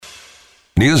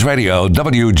News Radio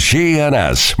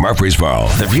WGNS, Murfreesboro.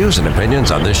 The views and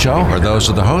opinions on this show are those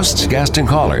of the hosts, guests, and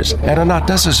callers, and are not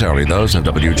necessarily those of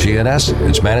WGNS,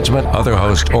 its management, other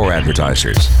hosts, or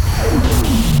advertisers.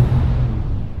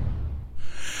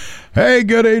 Hey,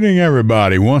 good evening,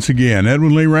 everybody. Once again,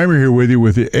 Edwin Lee Raymer here with you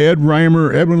with the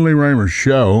Edwin Lee Raymer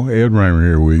Show. Ed Raymer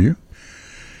here with you.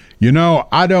 You know,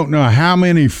 I don't know how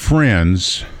many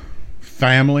friends,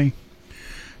 family,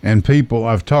 and people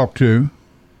I've talked to.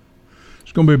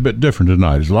 It's going to be a bit different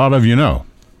tonight, as a lot of you know,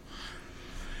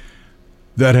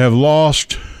 that have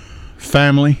lost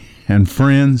family and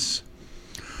friends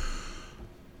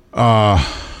to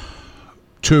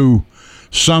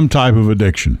some type of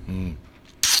addiction.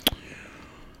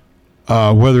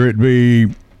 Whether it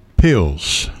be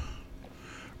pills,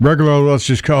 regular, let's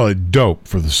just call it dope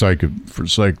for the sake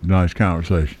of nice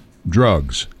conversation,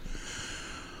 drugs,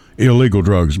 illegal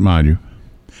drugs, mind you,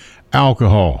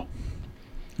 alcohol.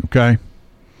 Okay,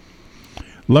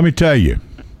 let me tell you,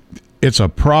 it's a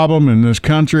problem in this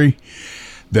country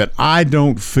that I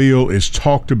don't feel is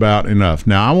talked about enough.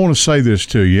 Now, I want to say this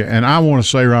to you, and I want to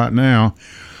say right now,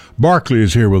 Barkley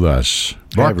is here with us.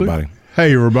 Barkley? Hey, everybody.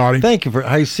 Hey, everybody. Thank you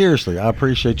hey, seriously, I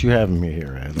appreciate you having me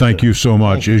here, Ed. Thank you so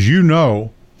much. As you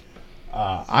know,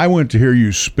 I went to hear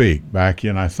you speak back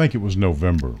in, I think it was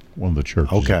November, one of the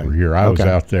churches that were here. I was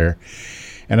out there,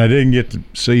 and I didn't get to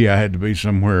see you. I had to be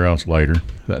somewhere else later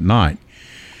that night.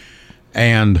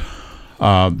 And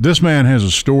this man has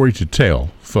a story to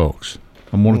tell, folks.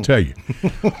 I'm going to tell you.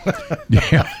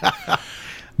 Yeah.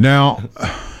 Now,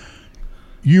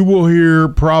 you will hear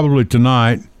probably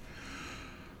tonight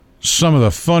some of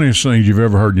the funniest things you've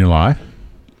ever heard in your life.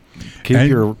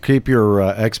 Keep your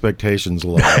expectations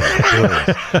low.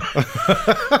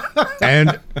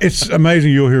 And it's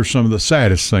amazing you'll hear some of the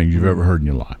saddest things you've ever heard in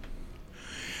your life.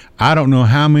 I don't know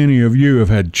how many of you have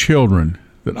had children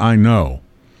that I know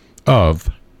of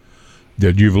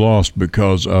that you've lost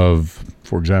because of,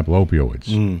 for example,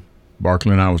 opioids.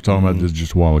 Barkley and I was talking about this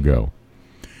just a while ago.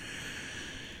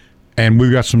 And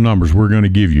we've got some numbers we're going to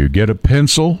give you. Get a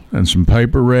pencil and some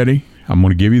paper ready. I'm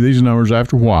going to give you these numbers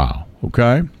after a while,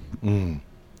 okay?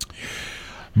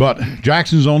 But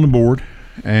Jackson's on the board,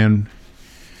 and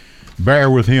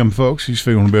bear with him, folks. He's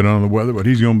feeling a bit under the weather, but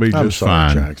he's going to be just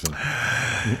fine. Jackson.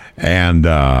 And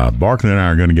Barkley and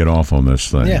I are going to get off on this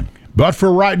thing. Yeah. But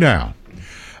for right now,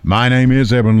 my name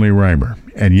is Edwin Lee Raymer,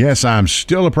 and yes, I'm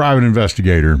still a private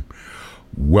investigator.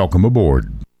 Welcome aboard.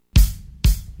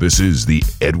 This is the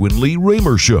Edwin Lee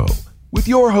Raymer Show with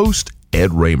your host,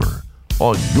 Ed Raymer,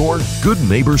 on your good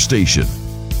neighbor station,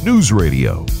 News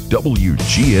Radio,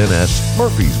 WGNS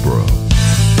Murfreesboro.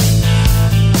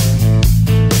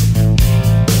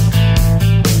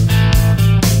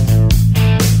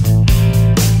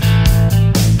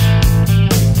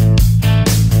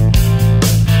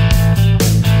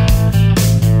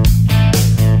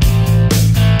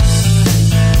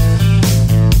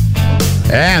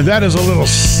 And that is a little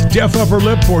stiff upper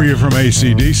lip for you from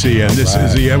AC/DC. And this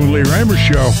is the Edwin Lee Raymer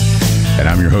Show. And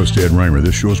I'm your host, Ed Raymer.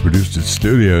 This show is produced at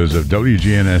studios of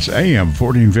WGNS AM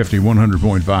 1450,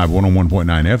 100.5,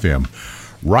 101.9 FM,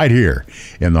 right here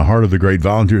in the heart of the great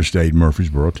volunteer state,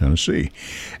 Murfreesboro, Tennessee.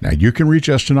 Now, you can reach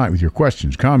us tonight with your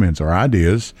questions, comments, or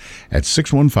ideas at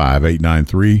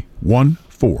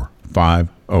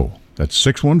 615-893-1450. That's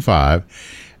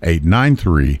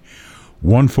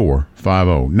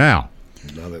 615-893-1450. Now,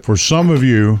 for some of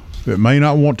you that may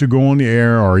not want to go on the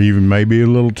air or even maybe a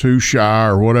little too shy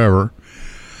or whatever,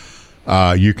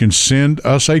 you can send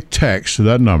us a text to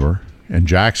that number, and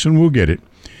Jackson will get it,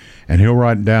 and he'll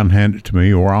write it down and hand it to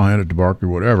me, or I'll hand it to Barkley,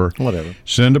 whatever.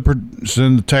 Send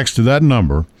the text to that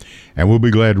number, and we'll be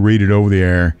glad to read it over the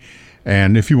air.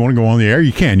 And if you want to go on the air,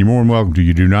 you can. You're more than welcome to.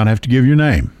 You do not have to give your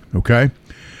name, okay?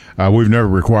 We've never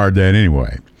required that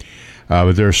anyway.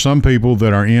 But there are some people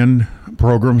that are in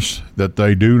programs that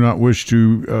they do not wish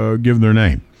to give their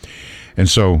name. And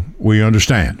so we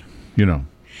understand, you know.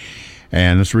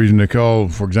 And that's the reason they call,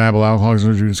 for example, Alcoholics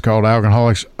Anonymous, it's called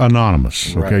Alcoholics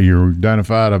Anonymous. Okay, right. You're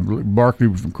identified. Barkley,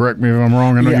 correct me if I'm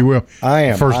wrong. I know you will. I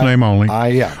am. First name only.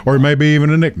 Yeah. Or maybe even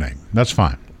a nickname. That's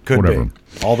fine. Could whatever. Be.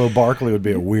 Although Barkley would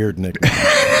be a weird nickname.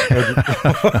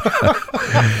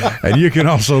 And you can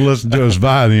also listen to us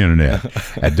via the internet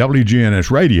at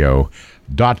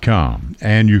WGNSradio.com.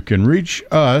 And you can reach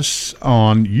us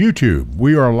on YouTube.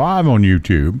 We are live on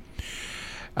YouTube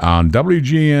on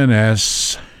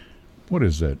WGNS. What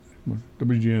is that?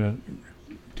 WGNS?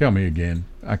 Tell me again.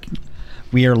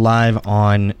 We are live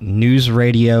on News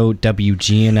Radio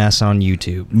WGNS on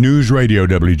YouTube. News Radio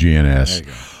WGNS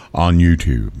on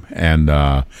YouTube. And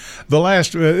the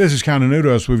last, this is kind of new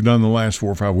to us. We've done the last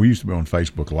 4 or 5. We used to be on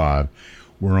Facebook Live.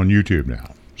 We're on YouTube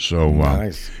now. So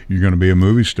Nice. you're going to be a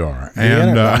movie star.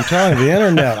 I'm telling you, the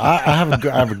internet. I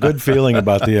have a good feeling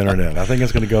about the internet. I think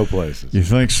it's going to go places. You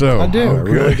think so? I do. I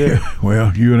really do.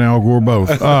 Well, you and Al Gore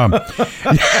both.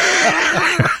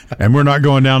 And we're not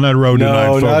going down that road tonight,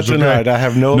 folks. No, not tonight. Okay? I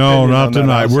have no No, opinion not on that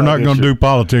tonight. We're not outside going to issue. do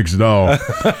politics at all.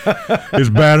 It's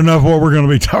bad enough what we're going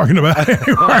to be talking about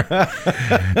anyway.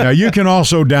 Now, you can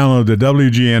also download the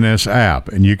WGNS app,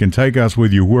 and you can take us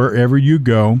with you wherever you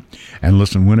go and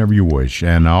listen whenever you wish.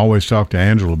 And I always talk to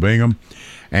Angela Bingham.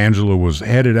 Angela was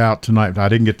headed out tonight. I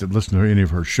didn't get to listen to any of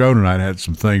her show tonight. I had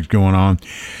some things going on.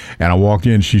 And I walked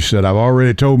in. She said, I've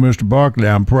already told Mr. Barkley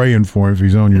I'm praying for him if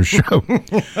he's on your show.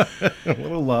 What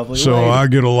a lovely So lady. I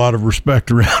get a lot of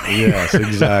respect around here. Yes,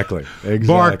 exactly.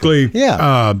 Barkley.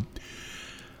 Yeah.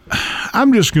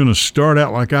 I'm just going to start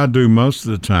out like I do most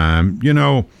of the time. You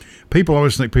know, people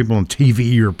always think people on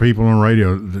TV or people on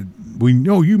radio, we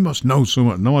know you must know so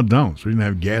much. No, I don't. So we didn't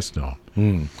have guests on.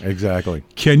 Exactly.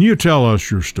 Can you tell us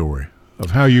your story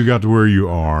of how you got to where you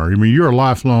are? I mean, you're a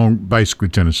lifelong, basically,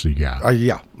 Tennessee guy.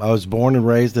 Yeah. I was born and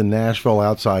raised in Nashville,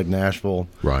 outside Nashville.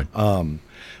 Right.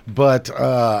 But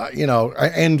you know,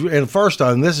 and first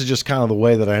on, this is just kind of the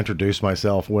way that I introduce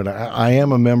myself. When I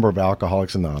am a member of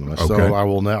Alcoholics Anonymous, Okay. so I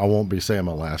won't be saying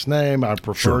my last name. I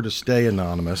prefer to stay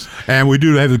anonymous. And we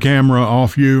do have the camera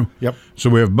off you. Yep. So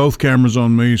we have both cameras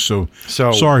on me. So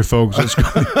sorry, folks. It's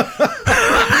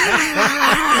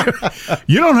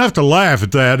you don't have to laugh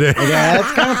at that. Yeah,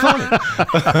 it's kind of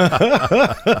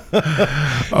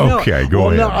funny. Okay, go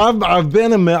ahead. No,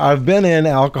 I've been in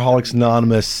Alcoholics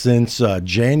Anonymous since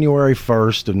January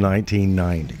 1st of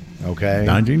 1990. Okay,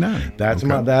 1990.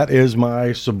 That is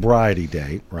my sobriety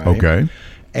date. Right. Okay.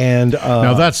 And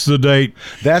now that's the date.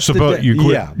 That's the day. You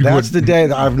quit, yeah, that's the day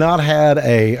that I've not had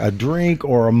a drink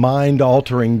or a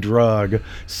mind-altering drug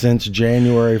since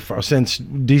December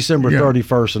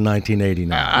 31st of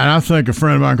 1989. And I think a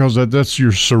friend of mine calls that's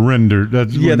your surrender.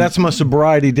 That's my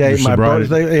sobriety date. My sobriety-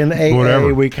 birthday in AA,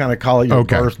 whatever. we kind of call it your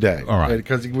Okay. birthday. All right.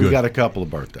 Because we've Good. got a couple of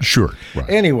birthdays. Sure. Right.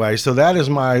 Anyway, so that's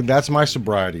my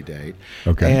sobriety date.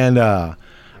 Okay. And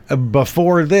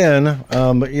before then,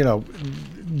 you know,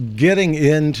 getting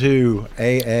into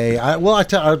AA, I'll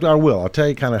tell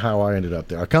you kind of how I ended up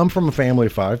there. I come from a family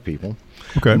of 5 people.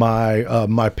 Okay.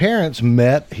 My parents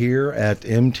met here at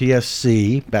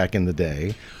MTSC back in the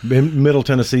day, Middle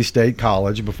Tennessee State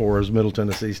College, before it was Middle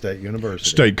Tennessee State University.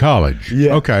 State College.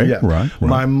 Yeah. Okay. Yeah. Right.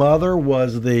 My mother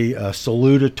was the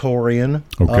salutatorian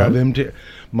Okay. of MT.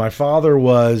 My father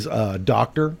was a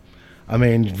doctor. I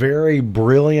mean, very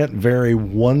brilliant, very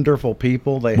wonderful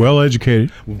people. They Well educated.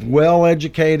 well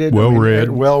educated, Well-read.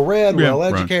 yeah, well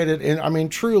educated, and I mean,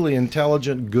 truly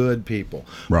intelligent, good people.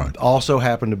 Right. Also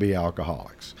happened to be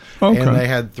alcoholics. Okay. And they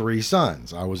had 3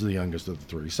 sons. I was the youngest of the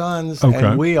 3 sons, Okay.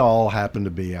 and we all happened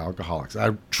to be alcoholics.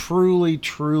 I truly,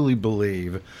 truly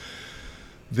believe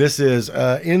this is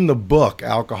in the book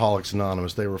Alcoholics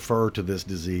Anonymous. They refer to this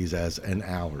disease as an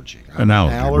allergy. An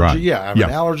allergy, right. Yeah, I have Yeah.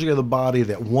 an allergy of the body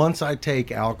that once I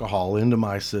take alcohol into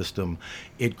my system,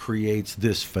 it creates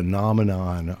this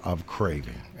phenomenon of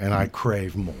craving, and I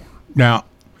crave more. Now,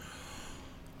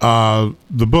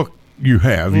 the book you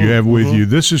have with you.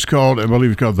 This is called, I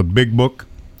believe, it's called The Big Book.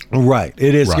 Right.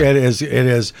 It is. Right. It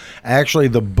is actually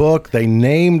the book. They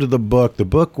named the book. The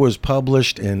book was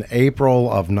published in April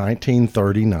of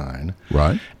 1939.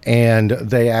 Right. And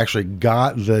they actually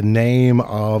got the name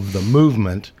of the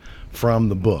movement from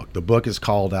the book. The book is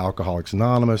called Alcoholics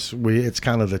Anonymous. It's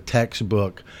kind of the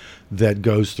textbook that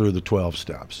goes through the 12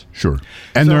 steps. Sure.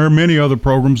 And there are many other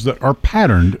programs that are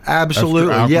patterned.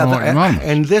 Absolutely. after Yeah. Alcoholics Anonymous.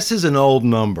 And this is an old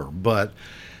number, but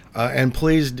and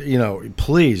please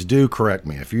do correct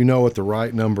me if you know what the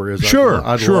right number is. Sure.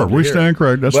 I'd Sure. love to We hear stand it.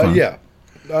 correct. That's But fine. yeah.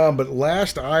 But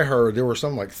last I heard, there were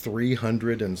something like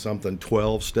 300 and something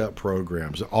 12-step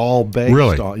programs, all based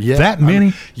Really? on That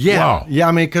many? Yeah, Wow. yeah.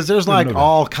 I mean, because there's like know that.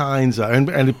 all kinds of,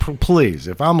 and please,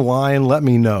 if I'm lying, let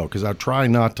me know, because I try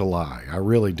not to lie. I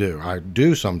really do. I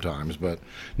do sometimes, but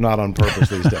not on purpose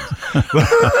these days.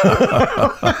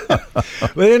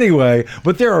 But anyway,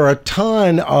 there are a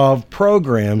ton of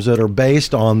programs that are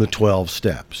based on the 12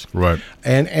 steps. Right.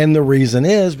 And the reason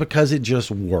is because it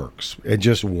just works. It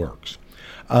just works.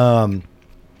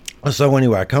 So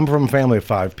anyway, I come from a family of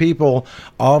 5 people.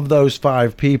 Of those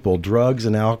 5 people, drugs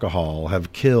and alcohol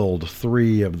have killed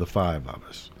 3 of the 5 of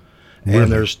us. Really?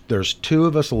 And there's 2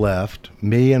 of us left,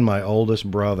 me and my oldest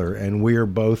brother, and we are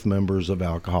both members of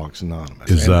Alcoholics Anonymous.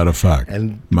 Is that a fact?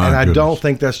 And My I goodness. don't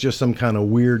think that's just some kind of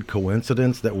weird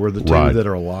coincidence that we're the 2 Right. that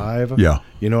are alive. Yeah.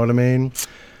 You know what I mean?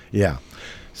 Yeah.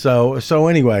 So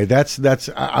anyway, that's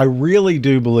I really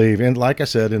do believe, and like I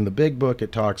said in the big book,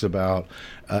 it talks about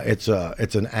it's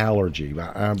an allergy.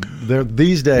 There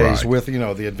these days, Right. with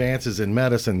the advances in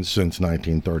medicine since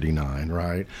 1939,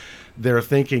 right? They're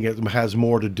thinking it has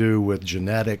more to do with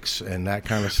genetics and that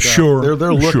kind of stuff. Sure,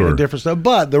 they're looking sure. at different stuff,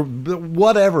 but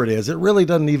whatever it is, it really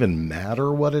doesn't even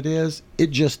matter what it is.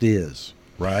 It just is,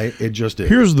 right? It just is.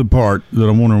 Here's the part that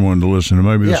I want everyone to listen to.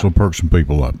 Maybe this Yeah. will perk some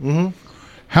people up. Mm-hmm.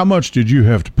 How much did you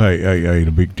have to pay AA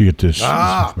to get this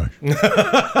information?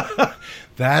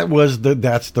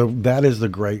 That is the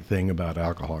great thing about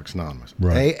Alcoholics Anonymous.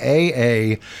 Right.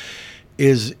 AA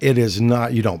is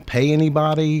not, you don't pay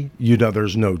anybody,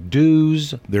 there's no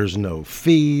dues, there's no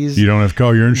fees. You don't have to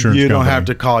call your insurance company. You don't have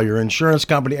to call your insurance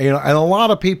company. And a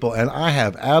lot of people, and I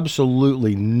have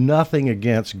absolutely nothing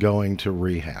against going to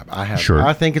rehab. Sure,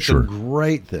 I think it's sure. a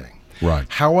great thing. Right.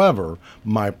 However,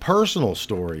 my personal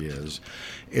story is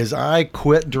I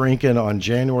quit drinking on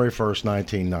January 1st,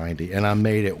 1990, and I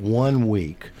made it 1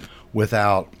 week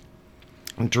without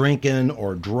drinking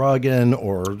or drugging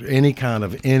or any kind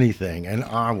of anything, and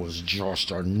I was just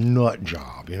a nut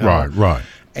job, Right.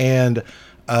 And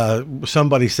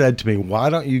somebody said to me,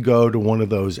 "Why don't you go to one of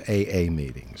those AA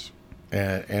meetings?"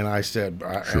 And I said,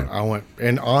 Sure. I went,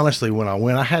 and honestly, when I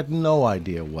went, I had no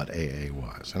idea what AA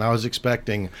was. And I was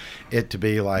expecting it to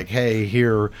be like, hey,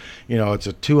 here, it's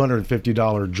a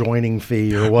 $250 joining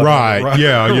fee or whatever. Right.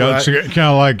 Yeah. Right? It's kind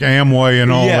of like Amway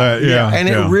and all that. Yeah. And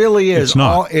yeah. it really is. It's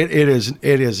not. It is.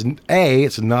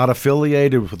 It's not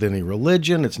affiliated with any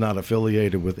religion. It's not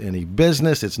affiliated with any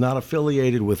business. It's not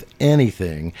affiliated with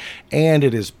anything. And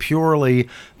it is purely,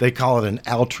 they call it an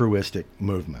altruistic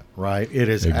movement, right? It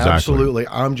is Exactly. absolutely.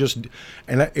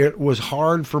 And it was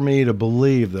hard for me to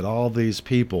believe that all these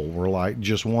people were like,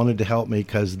 just wanted to help me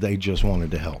because they just wanted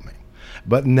to help me.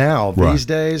 But now, Right. these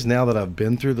days, now that I've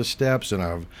been through the steps and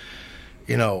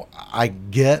I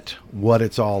get what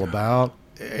it's all about.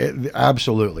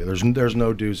 Absolutely. There's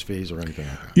no dues, fees, or anything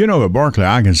like that. At Barclay,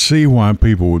 I can see why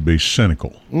people would be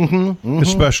cynical,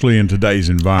 especially in today's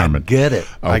environment. Get it.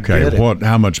 Okay, I get it.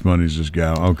 How much money is this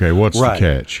guy? Okay, what's Right. the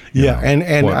catch? Yeah, and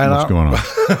what's going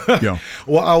on? Yeah.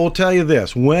 Well, I will tell you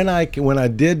this: when I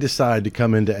did decide to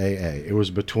come into AA, it was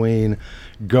between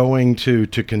going to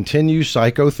continue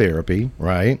psychotherapy,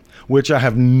 right? Which I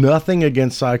have nothing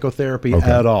against psychotherapy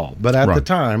at all, but at the Right.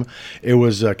 time, it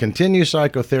was continue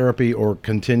psychotherapy or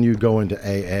continue going to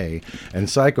AA. And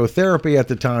psychotherapy at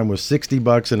the time was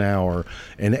 $60 an hour,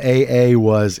 and AA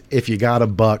was, if you got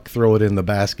 $1, throw it in the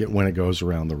basket when it goes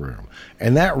around the room.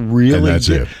 And that really that's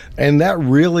it.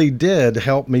 really did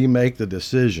help me make the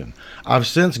decision. I've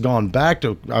since gone back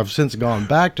to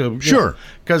Sure.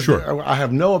 because Sure. I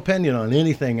have no opinion on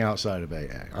anything outside of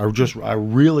AA. I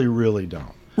really, really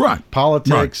don't. Right.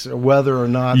 Politics, whether or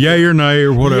not Yay or nay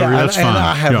or whatever. yeah, that's and fine.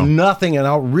 I have Yeah. nothing, and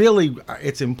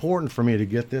it's important for me to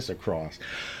get this across.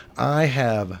 I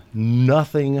have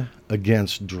nothing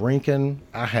against drinking.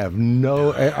 I have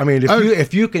no. I mean,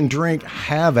 if you can drink,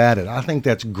 have at it. I think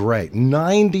that's great.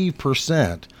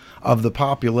 90% of the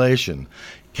population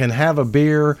can have a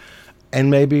beer, and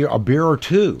maybe a beer or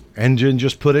two, and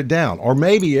just put it down. Or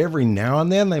maybe every now and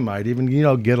then they might even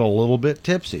get a little bit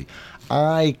tipsy.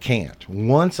 I can't.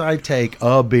 Once I take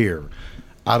a beer,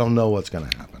 I don't know what's going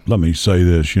to happen. Let me say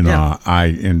this, Yeah.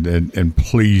 and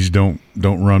please don't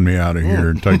run me out of here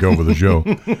and take over the show,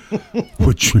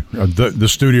 which the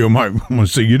studio might want to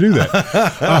see you do that.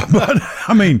 But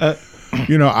I mean,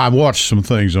 I watched some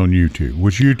things on YouTube,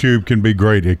 which YouTube can be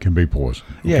great, it can be poison.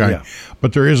 Okay? Yeah.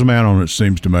 But there is a man on it that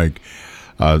seems to make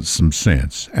some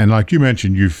sense, and like you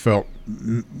mentioned, you felt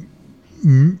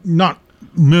not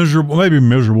miserable, maybe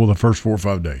miserable the first 4 or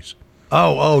 5 days.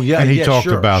 Oh, yeah. And he yeah, talked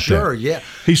sure, about that. Sure, yeah.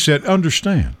 He said,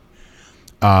 understand.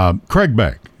 Craig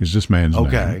Beck is this man's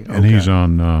name. And he's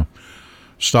on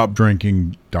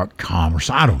stopdrinking.com or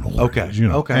so. I don't know what it is,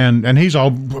 Okay. And he's all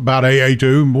about AA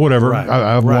too, whatever. Right,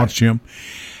 I've right. watched him.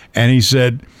 And he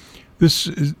said,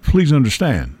 please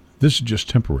understand, this is just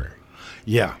temporary.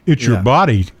 Yeah. It's your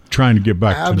body trying to get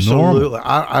back to normal. Absolutely.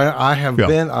 I have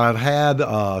Yeah. I've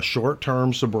had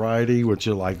short-term sobriety, which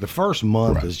is like the first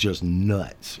month is just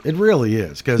nuts. It really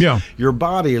is, because your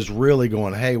body is really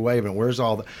going, hey, wait a minute, where's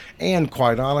all the, and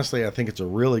quite honestly, I think it's a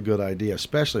really good idea,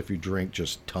 especially if you drink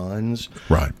just tons,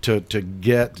 Right. to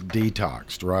get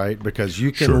detoxed, right? Because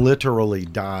you can literally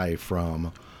die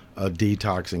from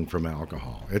detoxing from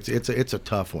alcohol. It's a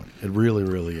tough one. It really,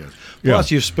 really is.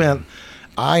 Plus,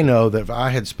 I know that if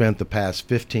I had spent the past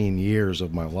 15 years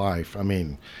of my life, I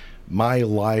mean, my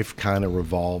life kind of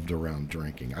revolved around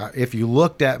drinking. If you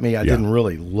looked at me, I didn't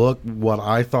really look what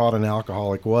I thought an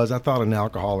alcoholic was. I thought an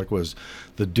alcoholic was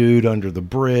the dude under the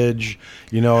bridge.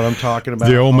 You know what I'm talking about?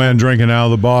 The old man drinking out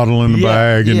of the bottle in the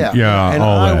bag, and and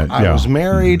all that. I was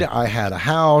married. I had a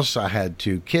house. I had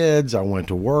 2 kids. I went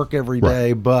to work every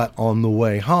day. But on the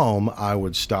way home, I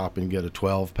would stop and get a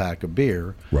 12-pack of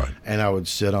beer, and I would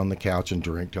sit on the couch and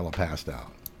drink till I passed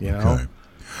out. You know. Okay.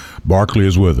 Barkley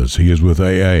is with us. He is with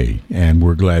AA, and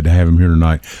we're glad to have him here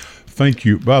tonight. Thank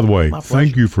you. By the way,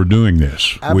 thank you for doing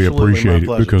this. Absolutely, we appreciate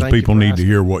it because people need to asking.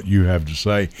 hear what you have to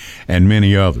say, and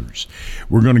many others.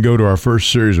 We're going to go to our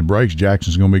first series of breaks.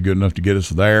 Jackson's going to be good enough to get us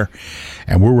there,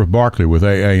 and we're with Barkley with AA,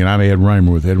 and I'm Ed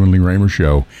Raymer with Edwin Lee Raymer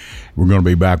Show. We're going to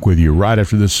be back with you right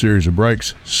after this series of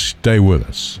breaks. Stay with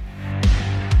us.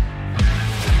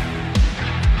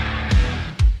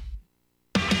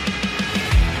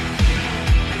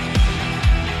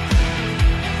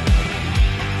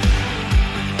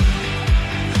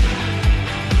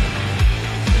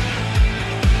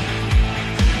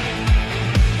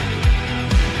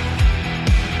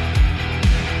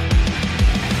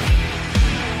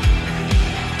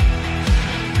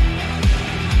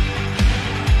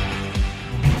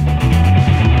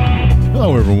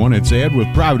 Hello, everyone. It's Ed with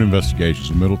Private Investigations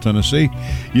in Middle Tennessee.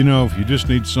 You know, if you just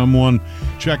need someone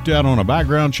checked out on a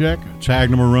background check, a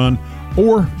tag number run,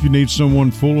 or if you need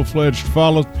someone full-fledged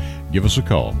follow, give us a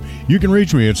call. You can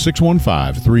reach me at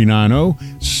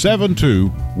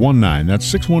 615-390-7219.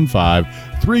 That's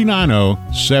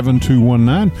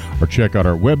 615-390-7219. Or check out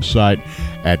our website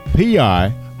at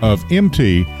piofmt.com.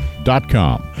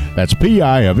 That's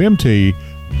piofmt.com.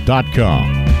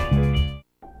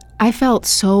 I felt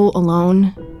so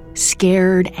alone,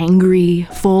 scared, angry,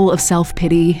 full of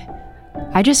self-pity.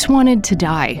 I just wanted to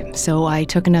die, so I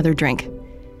took another drink.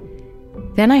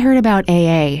 Then I heard about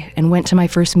AA and went to my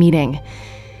first meeting.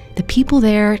 The people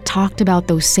there talked about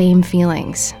those same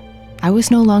feelings. I was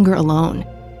no longer alone.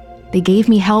 They gave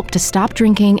me help to stop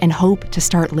drinking and hope to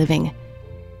start living.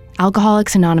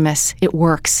 Alcoholics Anonymous, it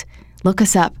works. Look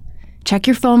us up. Check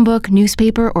your phone book,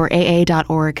 newspaper, or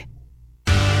aa.org.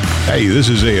 Hey, this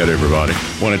is Ed, everybody.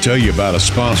 Want to tell you about a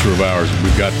sponsor of ours.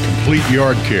 We've got Complete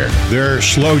Yard Care. Their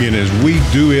slogan is, we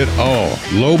do it all.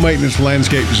 Low maintenance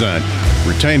landscape design,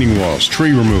 retaining walls,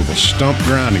 tree removal, stump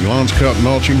grinding, lawns cut,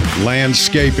 mulching,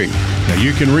 landscaping. Now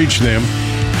you can reach them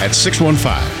at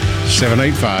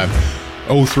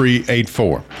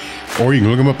 615-785-0384. Or you can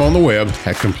look them up on the web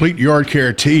at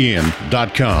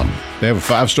CompleteYardCareTN.com. They have a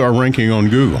 5-star ranking on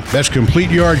Google. That's Complete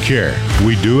Yard Care.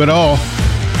 We do it all.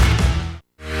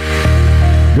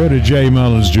 Go to J.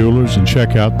 Mullins Jewelers and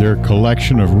check out their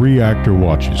collection of reactor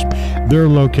watches. They're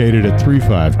located at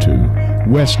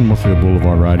 352 West Northfield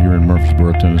Boulevard right here in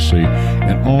Murfreesboro, Tennessee.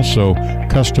 And also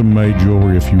custom-made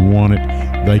jewelry. If you want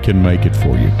it, they can make it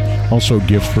for you. Also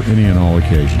gifts for any and all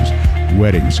occasions.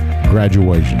 Weddings,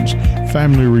 graduations,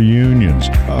 family reunions,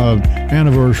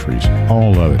 anniversaries,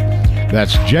 all of it.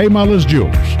 That's J. Mullins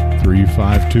Jewelers,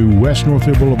 352 West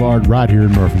Northfield Boulevard right here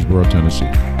in Murfreesboro, Tennessee.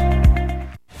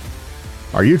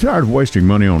 Are you tired of wasting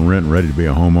money on rent and ready to be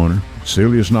a homeowner?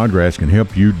 Celia Snodgrass can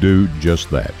help you do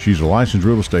just that. She's a licensed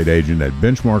real estate agent at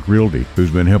Benchmark Realty who's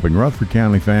been helping Rutherford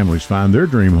County families find their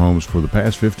dream homes for the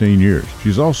past 15 years.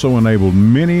 She's also enabled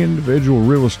many individual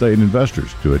real estate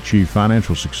investors to achieve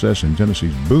financial success in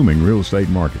Tennessee's booming real estate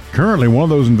market. Currently, one of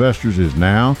those investors is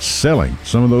now selling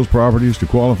some of those properties to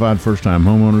qualified first-time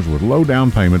homeowners with low down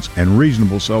payments and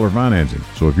reasonable seller financing.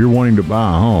 So if you're wanting to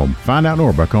buy a home, find out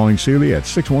more by calling Celia at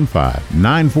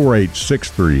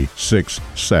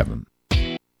 615-948-6367.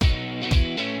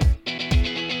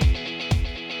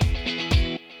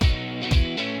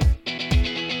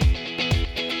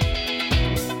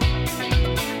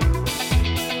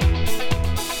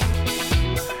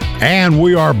 And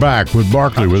we are back with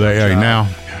Barkley with AA. Now,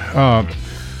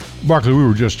 Barkley, we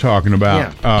were just talking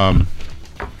about,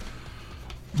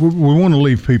 we want to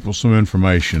leave people some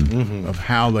information of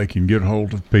how they can get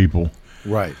hold of people.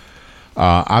 Right.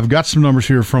 I've got some numbers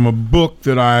here from a book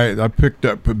that I picked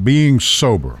up, Being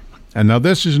Sober. And now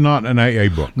this is not an AA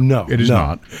book. No. It is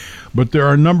not. But there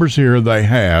are numbers here they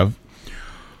have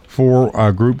for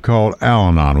a group called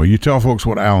Al-Anon. Will you tell folks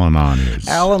what Al-Anon is?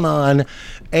 Al-Anon,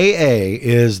 AA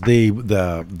is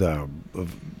the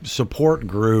support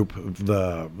group,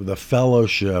 the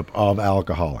fellowship of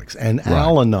alcoholics. And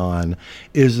Al-Anon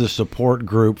is the support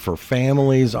group for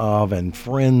families of and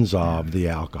friends of the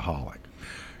alcoholic.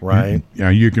 Right? Now,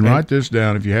 you can write this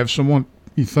down if you have someone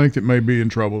you think that may be in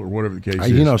trouble or whatever the case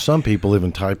is. You know, some people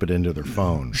even type it into their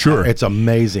phone. Sure. It's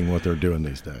amazing what they're doing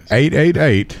these days.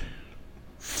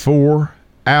 888-4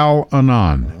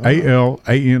 Al-Anon,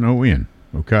 A-L-A-N-O-N,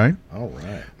 okay? All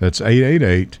right. That's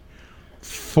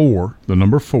 888-4, the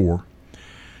number 4,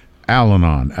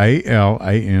 Al-Anon,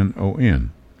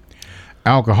 A-L-A-N-O-N.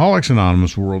 Alcoholics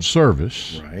Anonymous World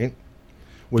Service. Right.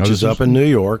 Which is up in New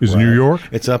York. Is it New York?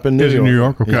 It's up in New York. Is it New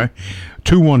York? Okay.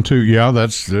 212, yeah,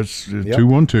 that's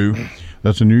 212.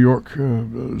 That's a New York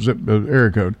zip area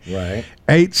code. Right.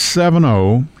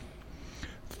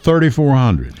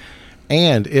 870-3400.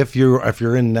 And if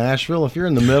you're in Nashville, if you're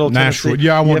in the Middle Nashville, Tennessee,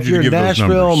 yeah, I want you to give those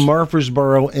Nashville, numbers.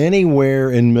 Murfreesboro,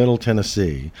 anywhere in Middle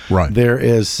Tennessee, Right. there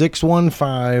is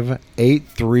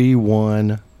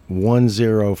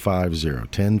 615-831-1050,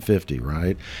 1050,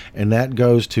 right? And that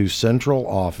goes to central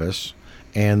office.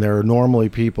 And there are normally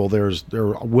people, there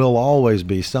will always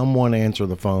be someone answer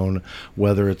the phone,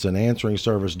 whether it's an answering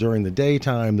service during the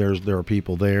daytime, there are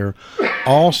people there.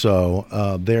 Also,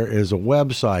 there is a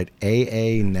website,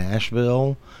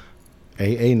 aanashville.org,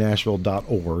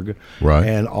 Right.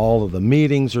 and all of the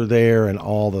meetings are there and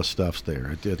all the stuff's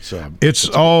there. It's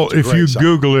all, a if great you site.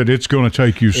 Google it, it's going to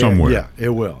take you somewhere. Yeah, it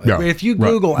will. Yeah, If you right,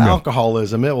 Google yeah.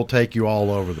 alcoholism, it will take you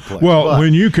all over the place. Well, But-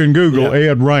 when you can Google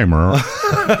Ed Raymer,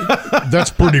 that's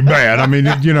pretty bad. I mean,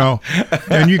 and you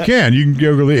can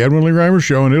Google the Edwin Lee Raymer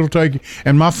Show, and it'll take you.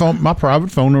 And my private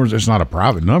phone number, it's not a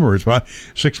private number. It's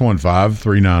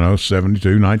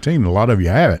 615-390-7219. A lot of you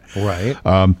have it. Right.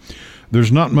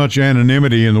 There's not much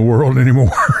anonymity in the world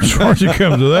anymore as far as it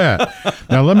comes to that.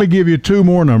 Now, let me give you 2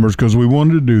 more numbers because we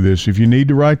wanted to do this. If you need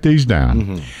to write these down.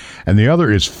 Mm-hmm. And the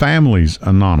other is Families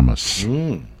Anonymous.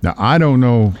 Now, I don't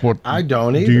know what. I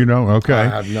don't either. Do you know? Okay. I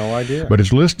have no idea. But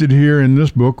it's listed here in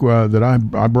this book that I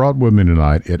brought with me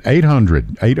tonight at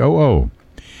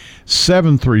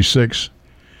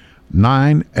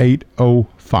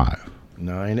 800-800-736-9805.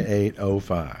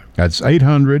 9805. That's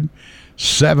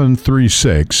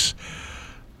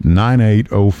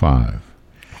 800-736-9805.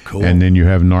 Cool. And then you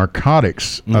have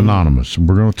Narcotics Anonymous. And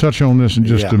we're going to touch on this in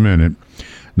just a minute.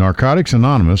 Narcotics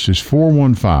Anonymous is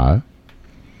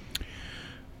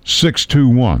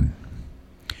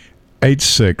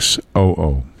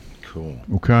 415-621-8600. Cool.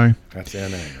 Okay? That's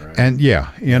NA, right? And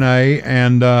NA.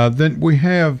 And then we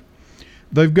have,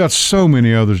 they've got so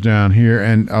many others down here.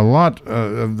 And a lot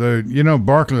of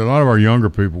Barclay, a lot of our younger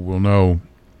people will know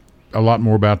a lot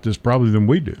more about this probably than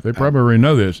we do. They probably already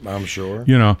know this. I'm sure.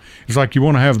 It's like you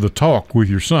want to have the talk with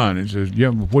your son. He says, yeah,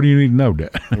 what do you need to know,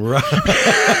 Dad? Right.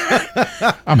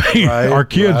 I mean, our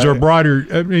kids are brighter.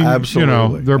 I mean,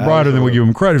 Absolutely. They're brighter than we give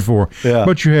them credit for. Yeah.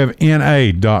 But you have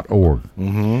na.org.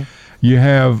 Mm-hmm. You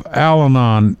have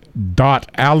Alateen.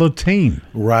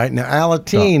 Right. Now,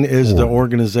 Alateen is the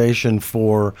organization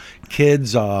for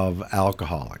kids of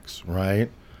alcoholics,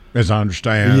 right? As I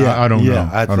understand, I don't know.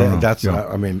 I don't know. That's. Yeah.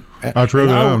 I mean,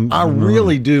 I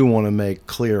really do want to make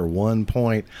clear one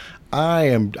point.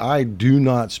 I do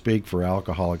not speak for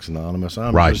Alcoholics Anonymous.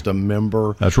 I'm just a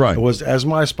member. That's right. As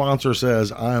my sponsor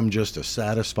says, I'm just a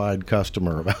satisfied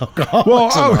customer of Alcoholics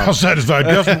Well, Anonymous. satisfied.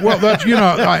 Well, that's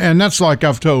and that's like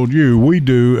I've told you. We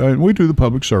do the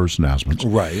public service announcements,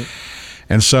 right?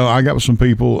 And so I got with some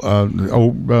people.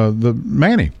 The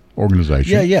Manny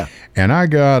organization. Yeah. And I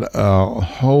got a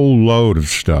whole load of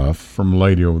stuff from a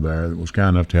lady over there that was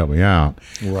kind enough to help me out.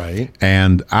 Right.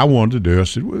 And I wanted to do, I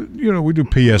said, well, we do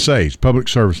PSAs, public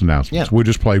service announcements. Yeah. We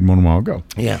just played one a while ago.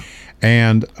 Yeah.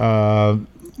 And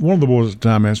one of the boys at the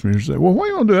time asked me, he said, well, why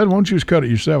you want to do that? Why don't you just cut it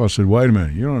yourself? I said, wait a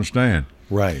minute, you don't understand.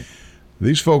 Right.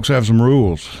 These folks have some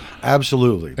rules.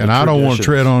 Absolutely. And I don't want to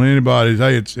tread on anybody's.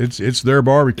 Hey, it's their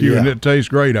barbecue and it tastes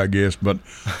great, I guess. But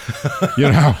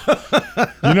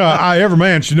every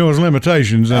man should know his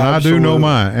limitations, and I do know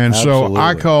mine. And so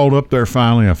I called up there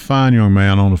finally, a fine young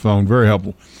man on the phone, very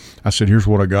helpful. I said, here's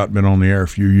what I got. Been on the air a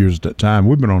few years at that time.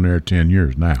 We've been on the air 10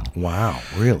 years now. Wow,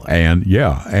 really? And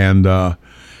I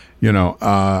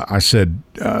said,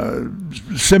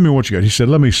 send me what you got. He said,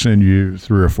 let me send you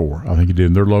 3 or 4. I think he did.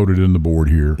 And they're loaded in the board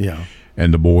here. Yeah.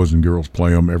 And the boys and girls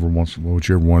play them every once in a while,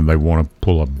 whichever one they want to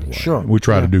pull up and play. Sure. We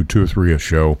try to do 2 or 3 a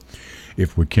show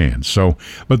if we can. So,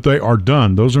 but they are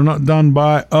done. Those are not done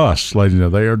by us, ladies and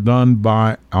gentlemen. They are done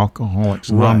by Alcoholics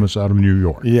Anonymous out of New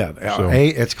York. Yeah. So,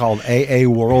 it's called AA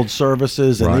World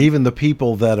Services, and even the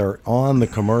people that are on the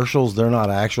commercials, they're not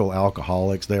actual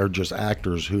alcoholics. They're just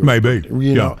actors who maybe.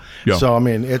 Yeah. So I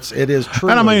mean, it is true.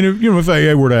 And I mean, if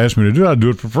AA were to ask me to do it, I'd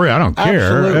do it for free. I don't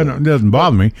care. Absolutely. It doesn't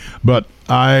bother me. But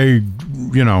I,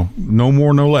 no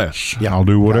more, no less. Yeah, I'll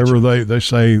do whatever they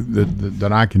say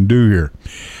that I can do here.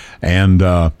 And,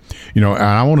 and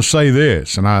I want to say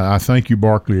this, and I thank you,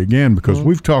 Barclay, again, because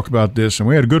we've talked about this, and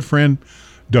we had a good friend,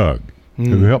 Doug,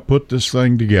 who helped put this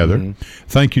thing together.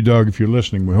 Thank you, Doug, if you're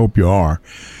listening. We hope you are.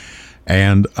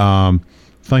 And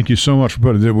thank you so much for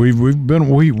putting it.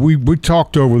 We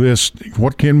talked over this.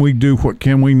 What can we do? What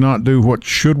can we not do? What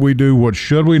should we do? What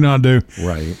should we not do?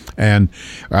 Right. And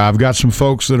I've got some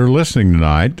folks that are listening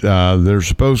tonight. They're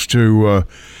supposed to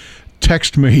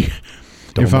text me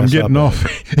if I'm getting off.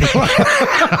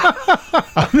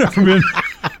 I've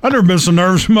never been so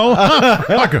nervous in my life.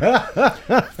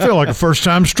 I feel like a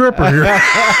first-time stripper here.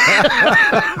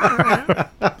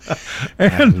 I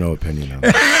have no opinion on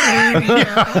that.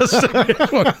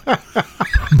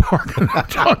 Mark and I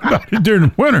talked about it during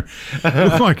the winter.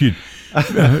 Looks like you,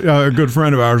 a good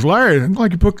friend of ours, Larry, looked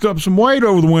like you picked up some weight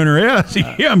over the winter. Yeah,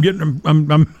 I'm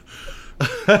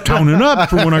toning up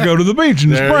for when I go to the beach in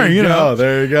the spring. You know,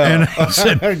 there you go. And I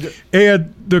said,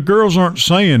 Ed, the girls aren't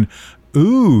saying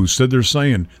ooh, said they're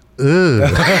saying ugh.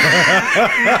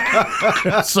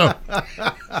 So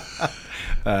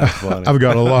that's funny. I've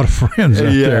got a lot of friends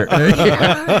out there.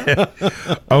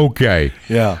 Okay.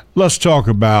 Yeah. Let's talk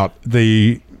about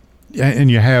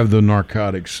and you have the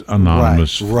Narcotics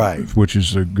Anonymous, right. which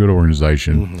is a good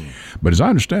organization. But as I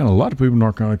understand, a lot of people in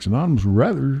Narcotics Anonymous would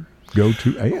rather go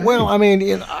to AA. Well, I mean,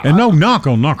 and no knock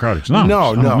on Narcotics Anonymous.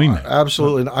 No, I don't mean that.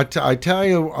 Absolutely. I tell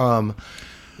you,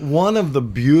 one of the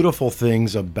beautiful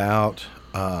things about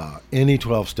any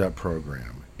 12-step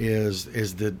program is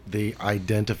the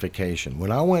identification.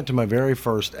 When I went to my very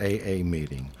first AA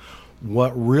meeting,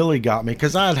 what really got me,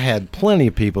 because I'd had plenty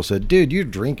of people said, "Dude, you're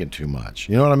drinking too much."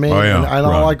 You know what I mean? Oh, yeah, and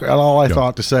all I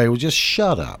thought to say was just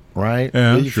shut up, right?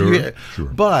 Yeah, sure.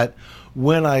 But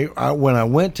when I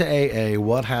went to AA,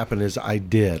 what happened is I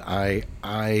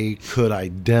could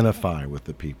identify with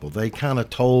the people. They kind of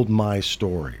told my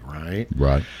story, right?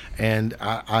 Right. And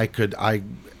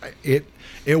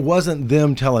it wasn't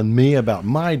them telling me about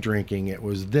my drinking, it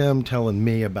was them telling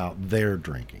me about their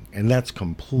drinking. And that's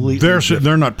completely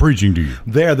they're not preaching to you.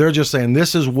 They're just saying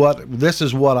this is what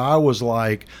I was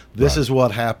like, this is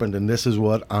what happened, and this is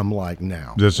what I'm like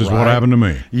now. This is what happened to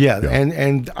me. Yeah.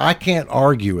 And I can't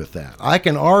argue with that. I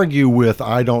can argue with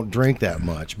I don't drink that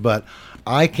much, but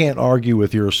I can't argue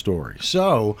with your story.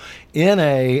 So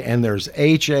NA, and there's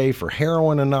HA for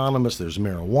Heroin Anonymous, there's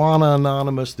Marijuana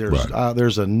Anonymous,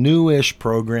 there's a newish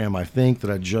program I think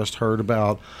that I just heard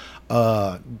about, it's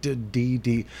a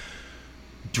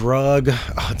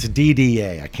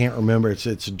DDA. I can't remember.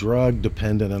 It's Drug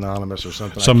Dependent Anonymous or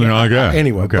something. Something like that.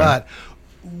 Anyway, okay. But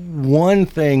one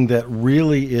thing that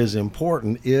really is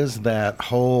important is that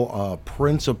whole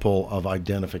principle of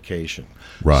identification.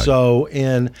 Right. So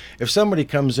if somebody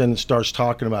comes in and starts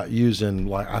talking about using,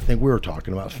 like I think we were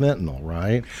talking about fentanyl,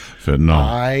 right? Fentanyl.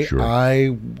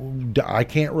 I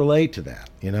can't relate to that.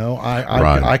 You know,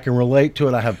 I can relate to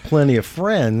it. I have plenty of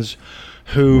friends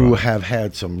who have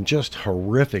had some just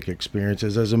horrific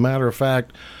experiences. As a matter of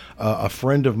fact, a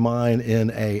friend of mine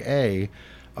in AA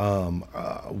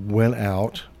went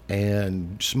out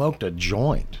and smoked a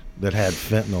joint that had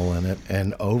fentanyl in it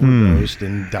and overdosed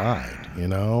and died. You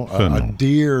know, a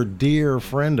dear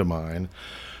friend of mine,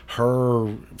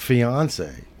 her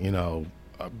fiance, you know,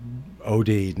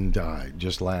 OD'd and died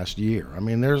just last year. I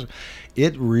mean,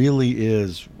 it really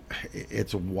is.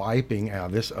 It's wiping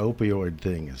out. This opioid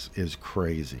thing is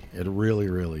crazy. It really,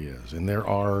 really is. And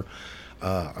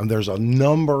there's a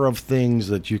number of things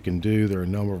that you can do. There are a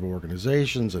number of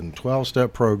organizations and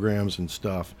 12-step programs and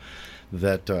stuff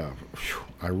that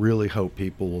I really hope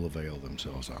people will avail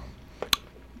themselves of.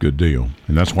 Good deal.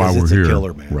 And that's why we're here. It's a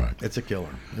killer, man. Right. It's a killer.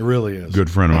 It really is. Good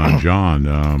friend of mine,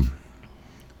 John,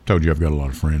 told you I've got a lot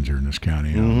of friends here in this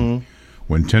county.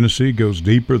 When Tennessee goes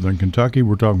deeper than Kentucky,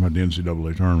 we're talking about the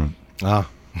NCAA tournament.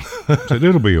 Said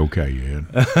it'll be okay, Ed.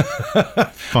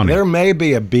 Funny. There may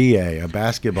be a BA, a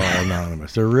Basketball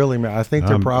Anonymous. There really may. I think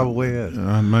there probably is.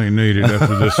 I may need it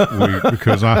after this week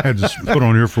because I had to put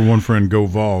on here for one friend, Go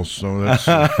Vols, so that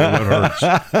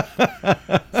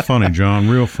hurts. Funny, John.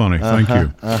 Real funny. Thank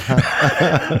you.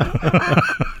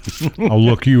 I'll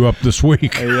look you up this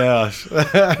week. Yes.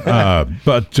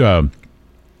 But the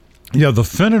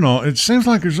fentanyl, it seems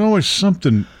like there's always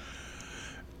something.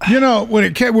 You know, when we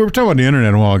were talking about the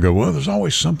internet a while ago. Well, there's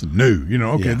always something new. You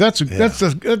know, okay,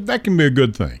 that can be a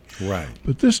good thing, right?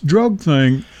 But this drug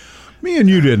thing, me and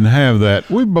you didn't have that.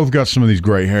 We both got some of these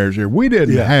gray hairs here. We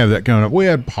didn't have that kind of. We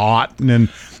had pot, and then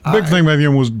the big thing back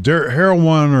then was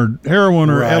heroin or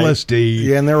LSD.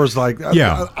 Yeah, and there was like,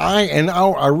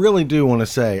 I really do want to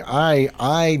say,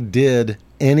 I did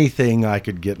anything I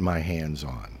could get my hands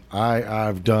on.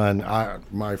 I've done.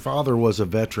 My father was a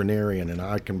veterinarian, and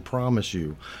I can promise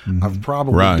you, I've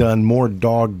probably Right. done more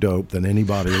dog dope than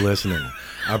anybody listening.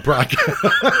 I probably.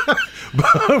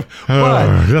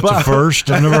 That's a first.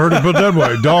 I never heard it put that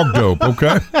way. Dog dope.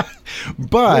 Okay.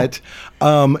 But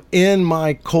in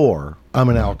my core, I'm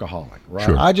an alcoholic, right?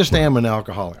 Sure, I just am an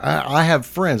alcoholic. I have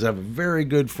friends. I have a very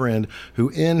good friend who,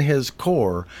 in his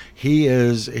core, he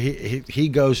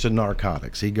goes to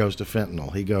narcotics. He goes to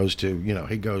fentanyl. He goes to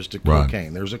Right.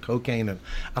 cocaine. There's a cocaine, and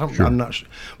Sure. I'm not sure.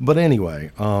 But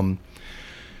anyway,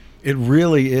 it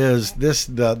really is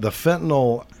the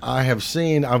fentanyl I have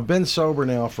seen. I've been sober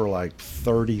now for like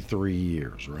 33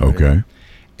 years, right? Okay.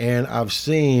 And I've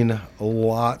seen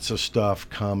lots of stuff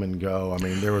come and go. I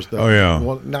mean, there was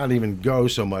well, not even go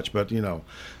so much, but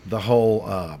the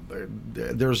whole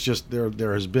there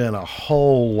has been a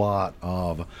whole lot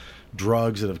of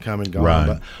drugs that have come and gone.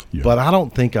 Right. But I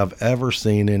don't think I've ever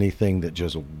seen anything that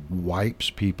just wipes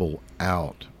people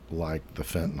out like the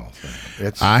fentanyl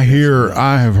thing. I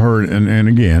have heard, and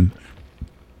again,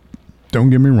 don't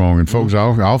get me wrong, and folks,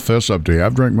 I'll fess up to you.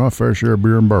 I've drank my fair share of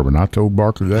beer and bourbon. I told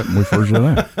Barkley that when we first did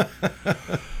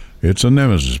that. It's a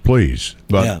nemesis, please.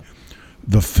 But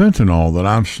the fentanyl that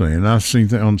I'm seeing, I've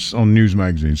seen on news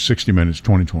magazines, 60 Minutes,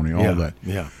 2020, all that.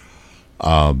 Yeah.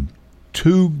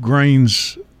 2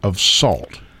 grains of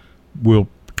salt will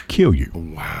kill you.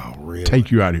 Wow, really?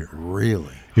 Take you out of here.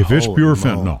 Really? If it's Holy pure moly.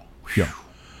 fentanyl. Yeah.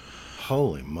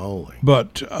 Holy moly.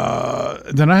 But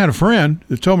then I had a friend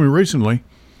that told me recently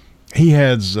he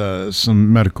had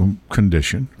some medical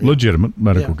condition, legitimate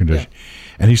medical condition,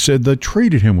 and he said they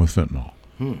treated him with fentanyl.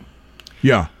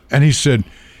 Yeah, and he said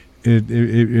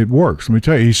it works. Let me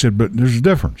tell you, he said, but there's a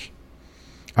difference.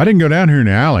 I didn't go down here in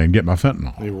the alley and get my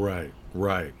fentanyl.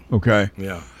 Right. Okay.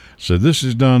 Yeah. So this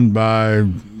is done by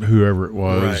whoever it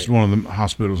was, one of the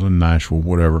hospitals in Nashville,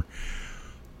 whatever.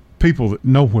 People that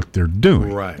know what they're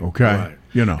doing. Right. Okay. Right.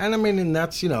 And I mean, and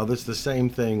that's that's the same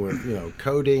thing with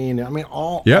codeine. I mean,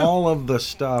 all of the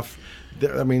stuff.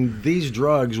 I mean, these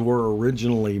drugs were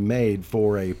originally made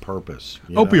for a purpose.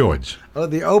 Opioids.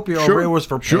 The opioid was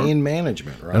for pain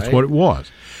management, right? That's what it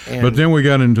was. And, but then we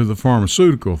got into the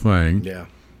pharmaceutical thing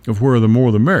of where the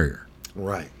more the merrier.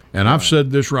 Right. And I've said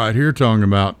this right here, talking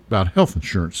about health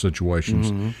insurance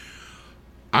situations.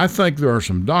 I think there are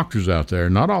some doctors out there,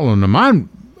 not all of them.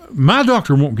 My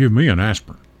doctor won't give me an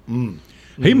aspirin.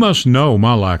 He must know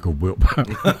my lack of willpower.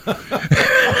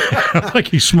 I think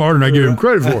he's smarter than I give him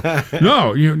credit for.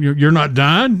 No, you're not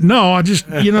dying. No, I just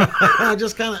I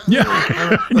just kind of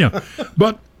yeah.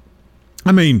 But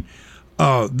I mean,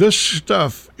 this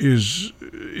stuff is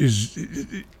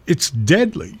it's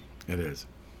deadly. It is.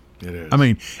 I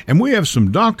mean, and we have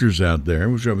some doctors out there,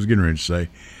 which I was getting ready to say,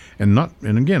 and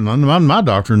again, none of my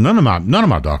doctors, none of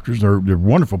my doctors, they're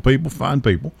wonderful people, fine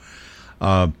people,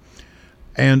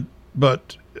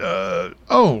 But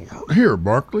here,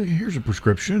 Barkley, here's a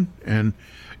prescription, and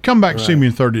come back and see me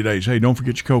in 30 days. Hey, don't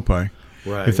forget your copay.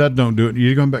 Right. If that don't do it,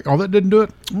 you come back. Oh, that didn't do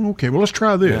it. Okay, well, let's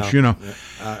try this.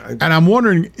 And I'm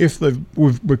wondering if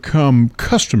we've become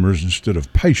customers instead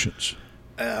of patients.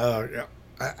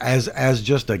 As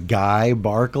just a guy,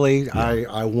 Barkley,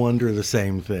 I wonder the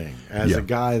same thing. As a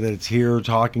guy that's here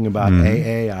talking about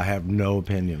AA, I have no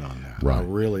opinion on that. Right. I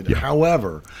really do.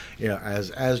 However,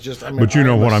 as just, I mean, but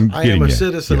I am a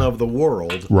citizen of the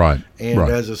world. Right. And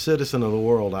as a citizen of the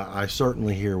world, I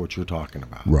certainly hear what you're talking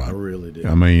about. Right. I really do.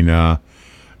 I mean,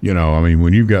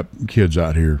 when you've got kids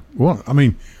out here, well, I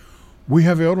mean, we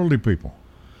have elderly people.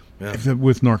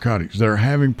 With narcotics, they're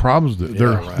having problems.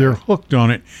 They're hooked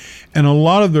on it, and a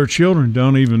lot of their children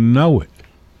don't even know it.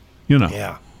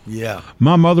 Yeah.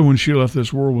 My mother, when she left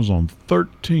this world, was on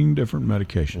 13 different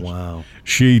medications. Wow.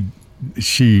 She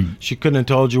couldn't have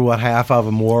told you what half of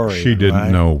them were. She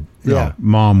didn't know. Yeah.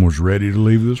 Mom was ready to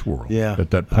leave this world.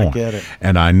 At that point, I get it,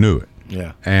 and I knew it.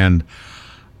 Yeah. And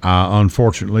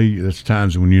unfortunately, there's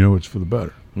times when it's for the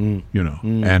better. And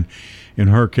in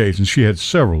her case, and she had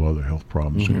several other health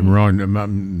problems. I'm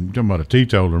talking about a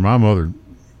teetotaler. My mother,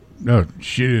 no,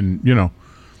 she didn't,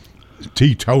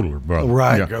 teetotaler, brother.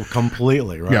 Right,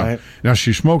 completely, right? Yeah. Now,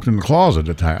 she smoked in the closet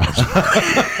at the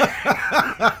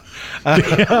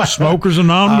house. Smokers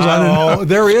Anonymous? I didn't know.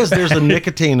 There's a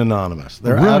Nicotine Anonymous.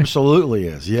 There absolutely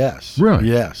is, yes. Really?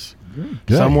 Yes.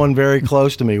 Someone very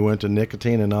close to me went to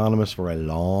Nicotine Anonymous for a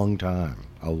long time.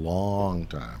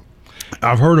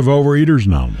 I've heard of Overeaters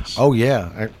Anonymous. Oh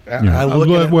yeah, I I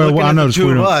noticed the we two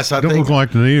don't, of us. I don't think, look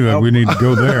like the need of it. We need to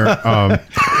go there.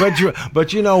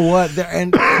 but you know what?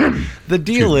 And the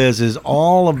deal is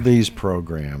all of these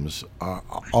programs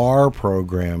are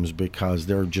programs because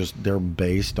they're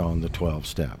based on the 12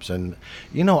 steps. And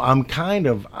you know, I'm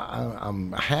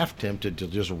half tempted to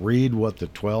just read what the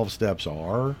 12 steps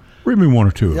are. Read me one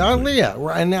or two. Yeah,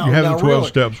 right now. You have now the 12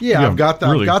 steps. Yeah, I've got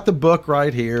really. I've got the book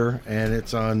right here, and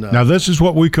it's on. Now this is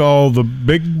what we call the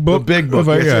big book. The big book. Of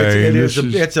AA.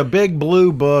 It's a big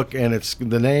blue book, and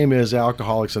the name is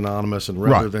Alcoholics Anonymous. And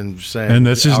rather than saying, and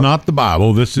this is not the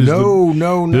Bible. This is no.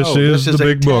 This is the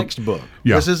big book. Textbook.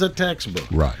 Yeah. This is a textbook.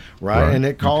 Right. And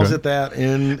it calls it that.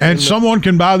 And someone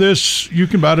can buy this. You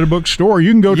can buy it at a bookstore. You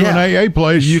can go to an AA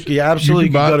place. You can absolutely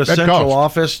go to Central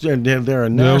Office, and they're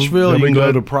in Nashville. You can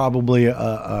go to probably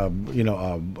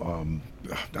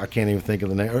I can't even think of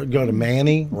the name. Go to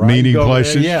Manny, right? Meeting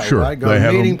places, sure. Right? Go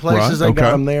to meeting places. They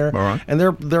got them there, all right. And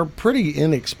they're pretty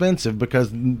inexpensive because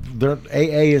their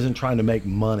AA isn't trying to make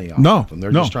money off of them.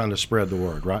 They're just trying to spread the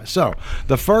word, right? So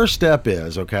the first step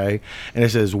is and it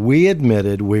says we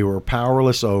admitted we were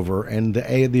powerless over, and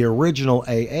the original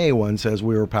AA one says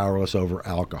we were powerless over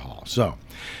alcohol. So.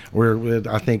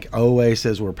 I think OA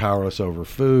says we're powerless over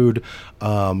food.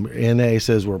 NA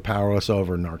says we're powerless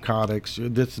over narcotics.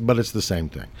 But it's the same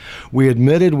thing. We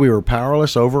admitted we were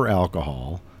powerless over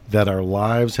alcohol, that our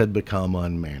lives had become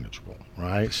unmanageable.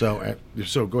 Right. So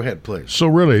go ahead, please. So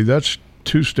really, that's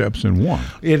two steps in one.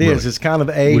 It is. It's kind of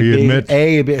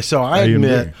A, B. So I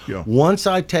admit, once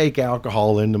I take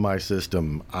alcohol into my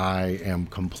system, I am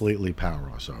completely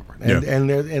powerless over it.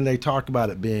 And they talk about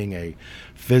it being a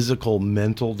physical,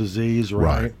 mental disease,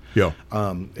 right? Yeah.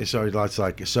 So it's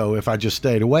like, so if I just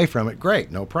stayed away from it,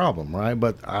 great, no problem, right?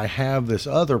 But I have this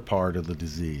other part of the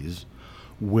disease,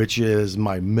 which is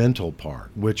my mental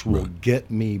part, which will get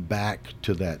me back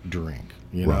to that drink.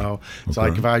 You know, it's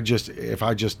like if I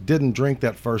just didn't drink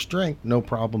that first drink, no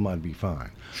problem, I'd be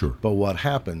fine. Sure. But what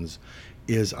happens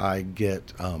is I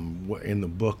get, in the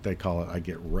book they call it, I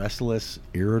get restless,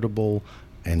 irritable,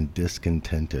 and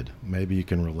discontented. Maybe you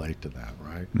can relate to that,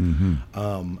 right?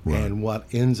 Mm-hmm. And what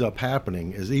ends up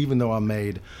happening is, even though I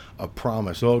made a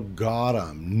promise, oh God,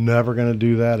 I'm never going to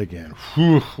do that again.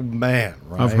 Whew, man,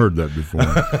 right? I've heard that before.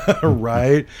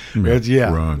 Right?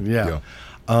 Yeah.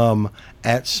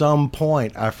 At some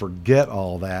point, I forget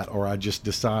all that, or I just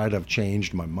decide I've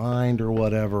changed my mind or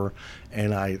whatever,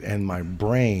 and my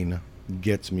brain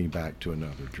gets me back to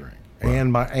another drink.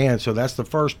 And so that's the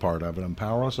first part of it. I'm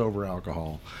powerless over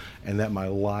alcohol, and that my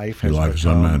life has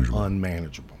become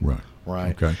unmanageable.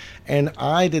 Right. Okay. And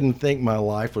I didn't think my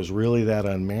life was really that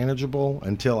unmanageable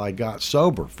until I got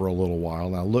sober for a little while,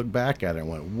 and I looked back at it and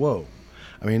went, "Whoa!"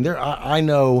 I mean, I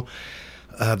know.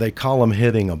 They call them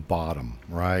hitting a bottom,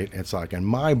 right? It's like, in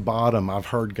my bottom, I've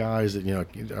heard guys that,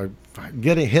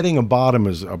 hitting a bottom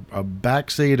is a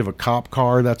backseat of a cop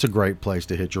car. That's a great place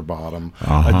to hit your bottom.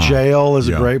 A jail is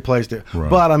a great place to,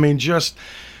 but I mean, just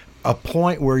a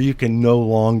point where you can no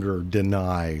longer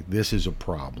deny this is a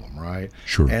problem, right?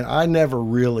 Sure. And I never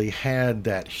really had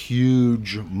that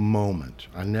huge moment.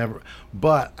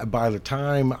 But by the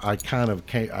time I got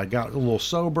a little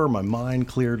sober, my mind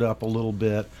cleared up a little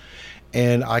bit.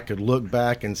 And I could look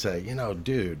back and say,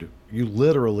 dude, you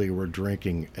literally were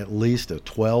drinking at least a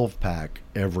 12-pack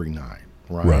every night,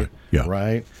 right? Right. Yeah.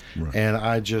 Right? And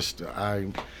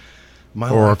my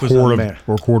or a life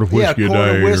was quart of whiskey a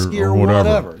day, of whiskey or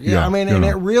whatever. Yeah, I mean, and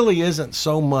it really isn't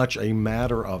so much a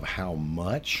matter of how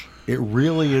much. It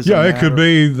really is. Yeah, it could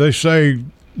be. They say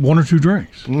 1 or 2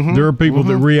 drinks. Mm-hmm, there are people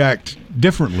that react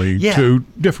differently to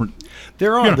different.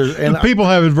 There are. And people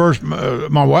have adverse.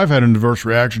 My wife had an adverse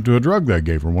reaction to a drug they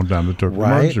gave her one time that took her to the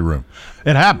emergency room.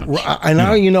 It happens. And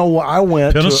now I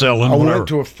went penicillin.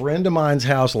 To a friend of mine's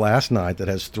house last night that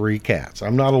has 3 cats.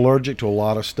 I'm not allergic to a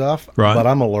lot of stuff, right, but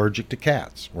I'm allergic to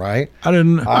cats. Right?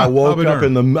 I woke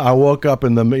up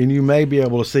in the, and you may be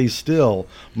able to see still.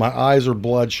 My eyes are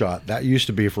bloodshot. That used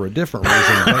to be for a different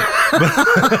reason.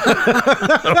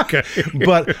 Okay.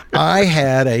 But I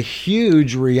had a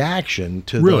huge reaction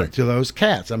to those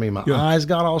cats. I mean, my eyes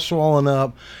got all swollen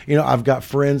up. I've got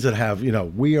friends that have.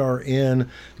 We are in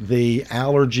the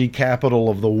allergy capital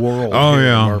of the world. Oh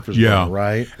here in Murfreesboro,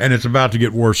 right? And it's about to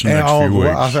get worse in the next few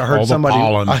weeks.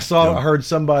 I heard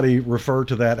somebody refer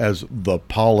to that as the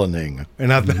pollening,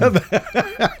 and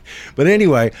but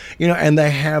anyway, and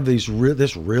they have this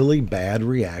really bad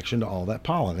reaction to all that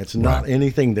pollen. It's not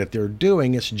anything that they're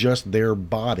doing; it's just their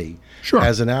body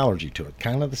has an allergy to it.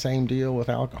 Kind of the same deal with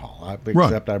alcohol,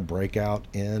 except I break out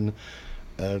in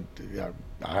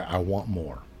I want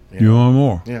more. You want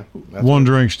more? Yeah. One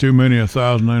drink's too many,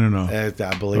 1,000 ain't enough. I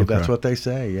believe that's what they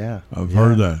say. Yeah. I've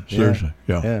heard that. Seriously.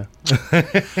 Yeah.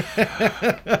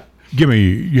 Give me.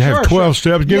 You have 12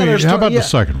 steps. Give me. How about the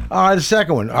second one? All right, the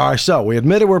second one. All right, so we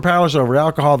admitted we're powerless over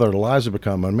alcohol, that our lives have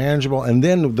become unmanageable, and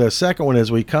then the second one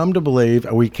is we came to believe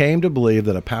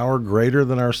that a power greater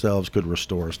than ourselves could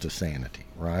restore us to sanity.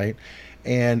 Right.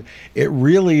 And it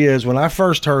really is. When I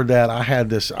first heard that, I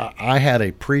had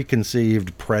a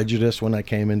preconceived prejudice when I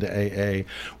came into AA,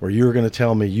 where you were going to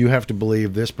tell me you have to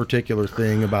believe this particular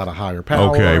thing about a higher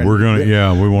power. Okay, we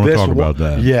want to talk about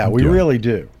that. Yeah, we really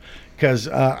do. Because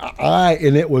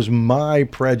and it was my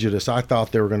prejudice. I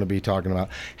thought they were going to be talking about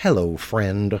 "hello,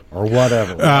 friend" or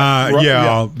whatever.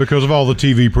 Because of all the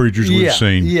TV preachers we've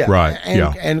seen. Yeah, right.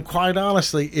 And quite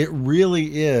honestly, it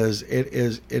really is. It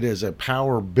is a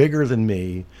power bigger than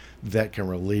me that can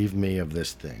relieve me of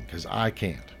this thing, because I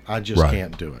can't. I just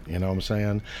can't do it. You know what I'm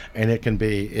saying? And it can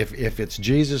be, if it's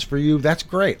Jesus for you, that's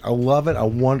great. I love it.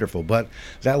 I'm wonderful. But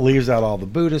that leaves out all the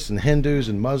Buddhists and Hindus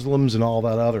and Muslims and all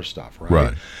that other stuff, right?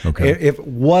 Right. Okay. If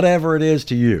whatever it is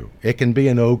to you, it can be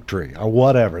an oak tree or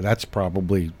whatever. That's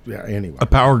probably, anyway. A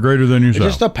power greater than yourself.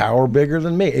 It's just a power bigger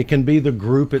than me. It can be the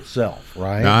group itself,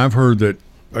 right? Now, I've heard that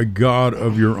a God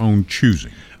of your own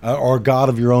choosing. Or God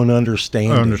of your own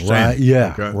understanding. Right?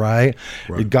 Yeah, okay. right?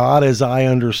 God as I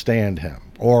understand him,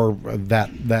 or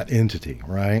that entity,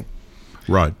 right?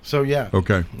 Right. So, yeah.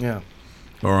 Okay. Yeah.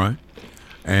 All right.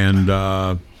 And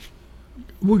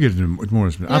we'll get into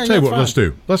more. I'll tell you what, let's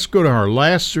do. Let's go to our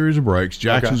last series of breaks.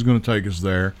 Jackson's going to take us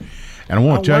there. And I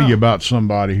want to tell you about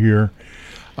somebody here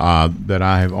that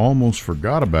I have almost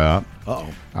forgot about.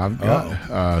 I've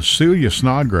got Celia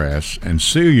Snodgrass, and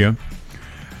Celia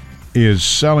is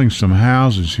selling some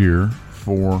houses here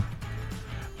for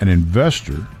an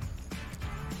investor.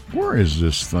 Where is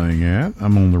this thing at?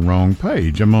 I'm on the wrong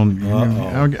page. I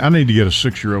need to get a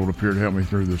 6-year-old up here to help me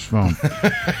through this phone.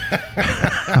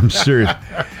 I'm serious.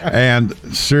 And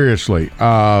seriously,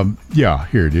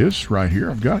 here it is right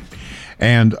here. I've got it.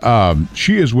 And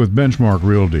she is with Benchmark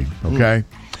Realty, okay?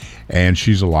 And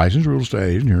she's a licensed real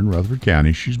estate agent here in Rutherford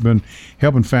County. She's been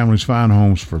helping families find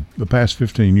homes for the past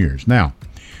 15 years. Now,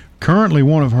 currently,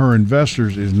 one of her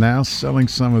investors is now selling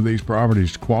some of these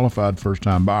properties to qualified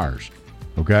first-time buyers,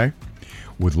 okay,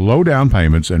 with low down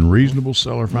payments and reasonable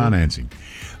seller financing.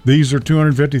 These are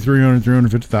 $250,000, $300,000,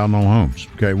 $350,000 homes,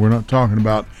 okay? We're not talking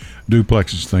about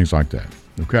duplexes, things like that,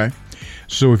 okay?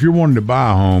 So if you're wanting to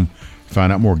buy a home,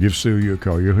 find out more, give Celia a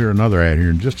call. You'll hear another ad here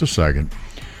in just a second,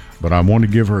 but I want to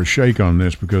give her a shake on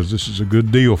this because this is a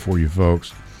good deal for you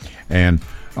folks. And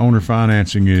owner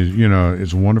financing is,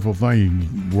 it's a wonderful thing.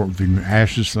 You can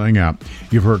hash this thing out.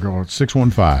 Give her a call at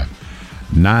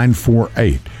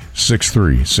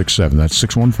 615-948-6367. That's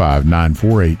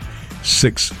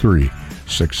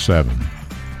 615-948-6367.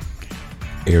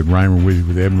 Ed Raymer with you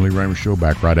with the Edwin Lee Raymer Show.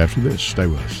 Back right after this. Stay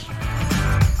with us.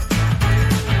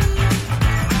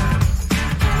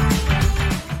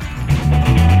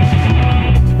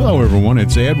 Hello, everyone.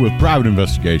 It's Ed with Private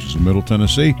Investigations in Middle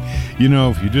Tennessee.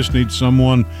 If you just need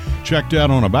someone checked out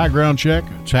on a background check,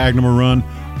 tag them a run,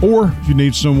 or if you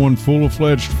need someone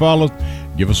full-fledged to follow,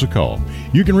 give us a call.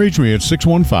 You can reach me at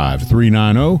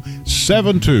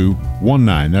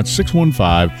 615-390-7219. That's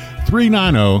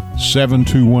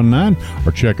 615-390-7219.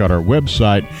 Or check out our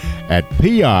website at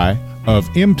piofmt.com.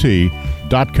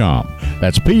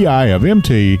 That's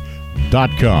piofmt.com.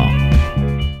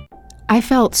 I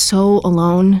felt so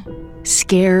alone,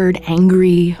 scared,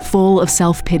 angry, full of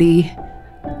self-pity.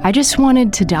 I just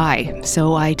wanted to die,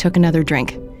 so I took another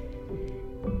drink.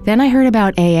 Then I heard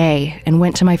about AA and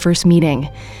went to my first meeting.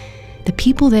 The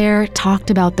people there talked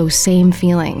about those same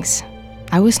feelings.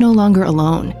 I was no longer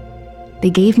alone.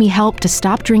 They gave me help to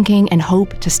stop drinking and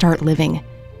hope to start living.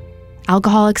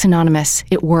 Alcoholics Anonymous,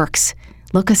 it works.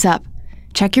 Look us up.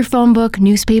 Check your phone book,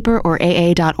 newspaper, or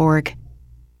AA.org.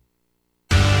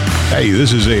 Hey,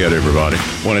 this is Ed, everybody.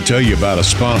 I want to tell you about a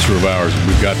sponsor of ours.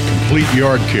 We've got Complete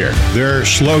Yard Care. Their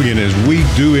slogan is, we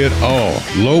do it all.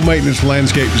 Low-maintenance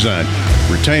landscape design,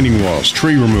 retaining walls,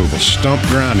 tree removal, stump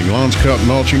grinding, lawns cut,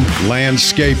 mulching,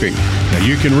 landscaping. Now,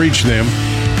 you can reach them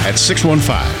at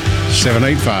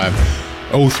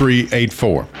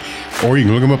 615-785-0384. Or you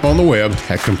can look them up on the web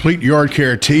at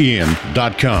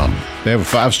CompleteYardCareTN.com. They have a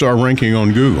 5-star ranking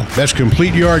on Google. That's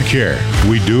Complete Yard Care.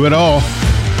 We do it all.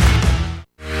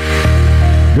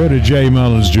 Go to J.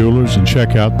 Mullins Jewelers and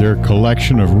check out their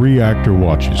collection of reactor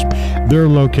watches. They're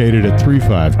located at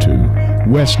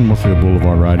 352 West Northfield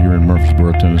Boulevard right here in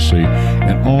Murfreesboro, Tennessee.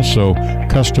 And also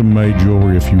custom-made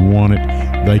jewelry. If you want it,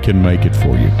 they can make it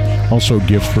for you. Also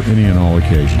gifts for any and all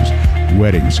occasions.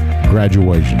 weddings,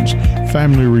 graduations,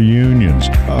 family reunions,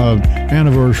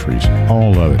 anniversaries,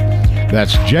 all of it.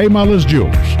 That's J. Mullis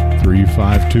Jewelers,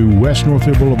 352 West North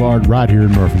Hill Boulevard, right here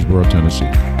in Murfreesboro, Tennessee.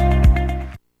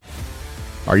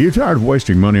 Are you tired of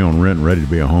wasting money on rent and ready to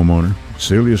be a homeowner?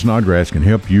 Celia Snodgrass can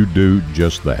help you do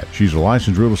just that. She's a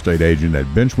licensed real estate agent at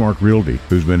Benchmark Realty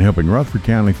who's been helping Rutherford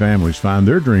County families find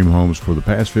their dream homes for the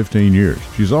past 15 years.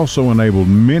 She's also enabled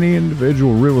many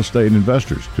individual real estate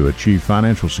investors to achieve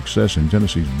financial success in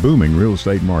Tennessee's booming real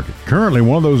estate market. Currently,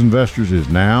 one of those investors is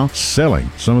now selling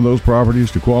some of those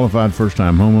properties to qualified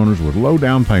first-time homeowners with low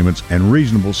down payments and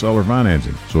reasonable seller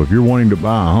financing. So if you're wanting to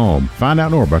buy a home, find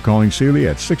out more by calling Celia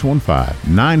at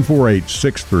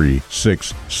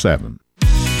 615-948-6367.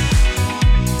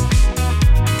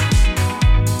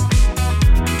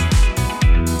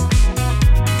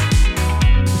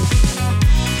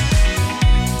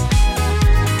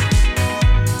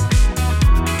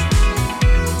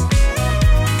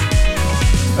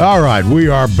 All right, we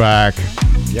are back.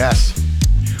 Yes.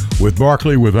 With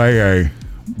Barkley with AA.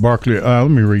 Barkley, let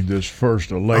me read this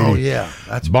first. A lady. Oh, yeah.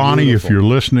 That's Bonnie, beautiful. if you're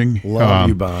listening. Love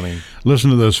you, Bonnie.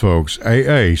 Listen to this, folks.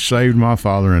 AA saved my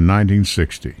father in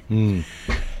 1960.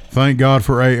 Thank God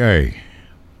for AA.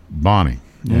 Bonnie.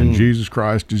 And Jesus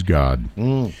Christ is God.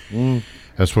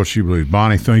 That's what she believes.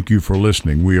 Bonnie, thank you for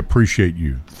listening. We appreciate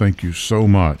you. Thank you so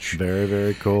much. Very,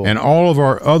 very cool. And all of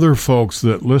our other folks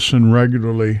that listen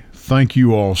regularly, thank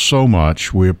you all so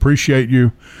much. We appreciate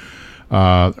you.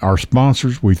 Our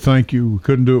sponsors, we thank you. We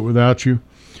couldn't do it without you.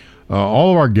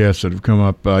 All of our guests that have come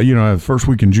up, the first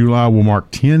week in July will mark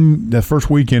 10. The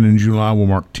first weekend in July will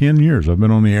mark 10 years. I've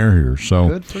been on the air here, so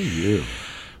good for you.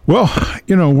 Well,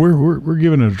 we're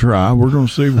giving it a try. We're going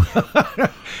to see.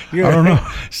 I don't know.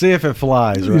 See if it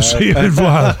flies, right? See if it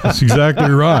flies. That's exactly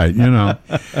right.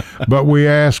 But we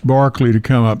asked Barkley to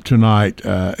come up tonight.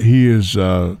 He is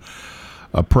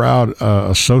a proud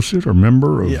associate or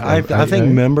member of I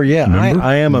think member, yeah. Member?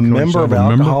 I am a member of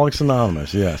Alcoholics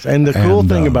Anonymous, yes. And the cool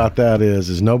thing about that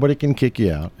is nobody can kick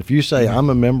you out. If you say, I'm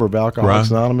a member of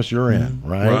Alcoholics Anonymous, you're in,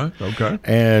 right? Right, okay.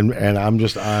 And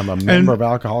I'm a member of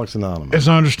Alcoholics Anonymous. As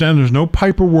I understand, there's no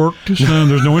paperwork to sign.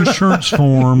 There's no insurance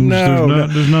forms.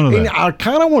 There's none of that. And I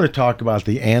kind of want to talk about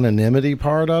the anonymity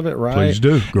part of it, right? Please do.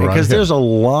 Go right ahead. Because there's a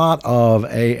lot of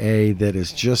AA that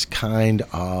is just kind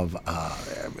of,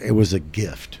 it was a gift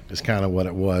is kind of what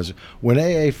it was. When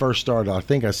AA first started, I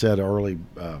think I said earlier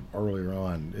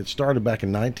on, it started back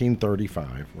in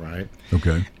 1935, right?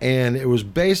 Okay. And it was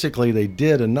basically, they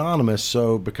did anonymous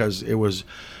because it was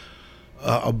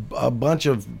a bunch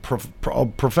of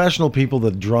professional people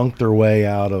that drunk their way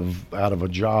out of a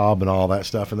job and all that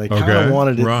stuff, and they kind of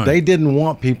wanted it. Right. They didn't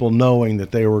want people knowing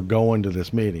that they were going to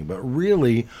this meeting, but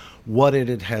really, what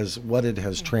it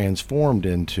has transformed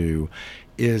into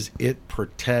is it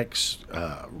protects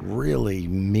really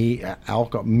me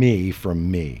from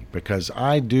me, because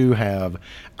I do have,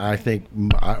 I think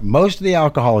most of the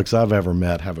alcoholics I've ever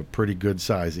met have a pretty good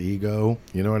size ego.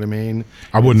 You know what I mean?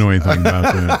 I wouldn't know anything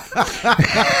about that.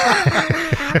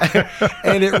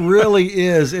 And it really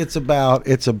is. It's about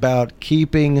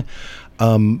keeping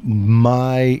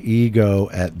my ego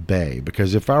at bay,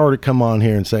 because if I were to come on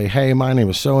here and say, hey, my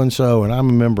name is so-and-so and I'm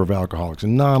a member of Alcoholics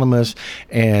Anonymous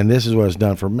and this is what it's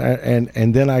done for me,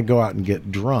 and then I go out and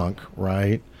get drunk,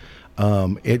 right,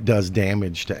 it does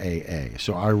damage to AA.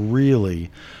 So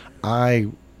I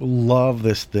love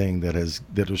this thing that has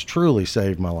truly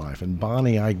saved my life. And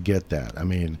Bonnie, I get that. I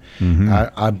mean,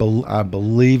 I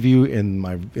believe you in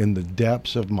the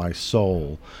depths of my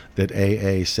soul that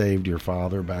AA saved your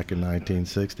father back in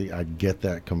 1960. I get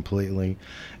that completely,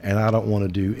 and I don't want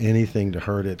to do anything to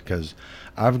hurt it, because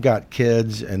I've got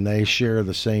kids and they share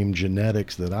the same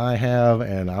genetics that I have,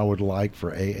 and I would like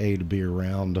for AA to be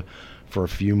around for a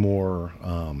few more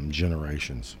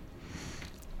generations.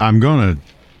 I'm going to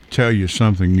tell you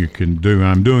something you can do.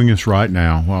 I'm doing this right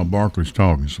now while Barkley's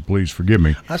talking, so please forgive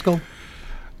me. That's cool.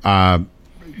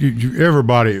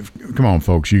 Everybody, come on,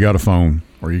 folks. You got a phone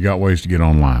or you got ways to get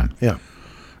online. Yeah.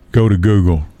 Go to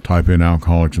Google, type in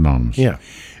Alcoholics Anonymous. Yeah.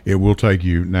 It will take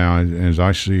you. Now, as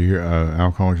I see here,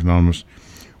 Alcoholics Anonymous,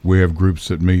 we have groups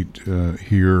that meet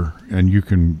here, and you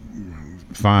can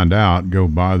find out, go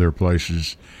by their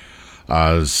places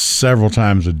several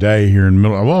times a day here in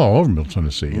all over Middle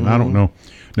Tennessee. And I don't know.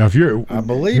 Now, if you're, I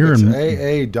believe it's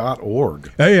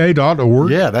AA.org. AA.org.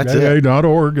 Yeah, that's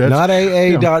AA.org. That's, not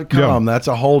AA.com. That's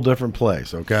a whole different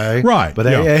place, okay? Right. But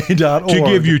AA.org. To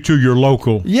give you to your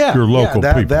local people.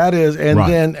 That is,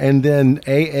 and then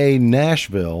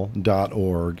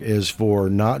AANashville.org is for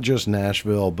not just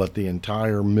Nashville, but the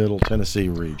entire Middle Tennessee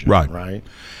region. Right.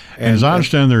 And as I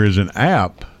understand, there is an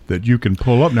app that you can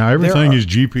pull up now. Everything is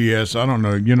GPS. I don't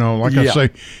know. Like I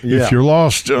say, if you're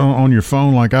lost on your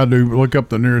phone like I do, look up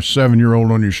the nearest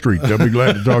 7-year-old on your street. They'll be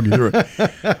glad to talk you through it.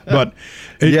 But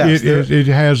it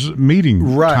has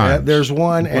meeting times. There's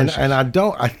one, and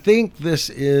I think this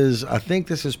is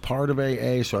part of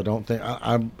AA. So I don't think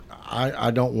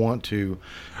I don't want to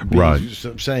be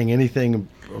saying anything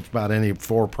about any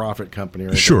for-profit company or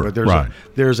anything. Sure, but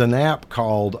there's an app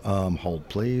called hold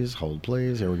please.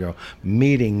 Here we go.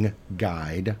 Meeting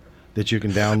Guide that you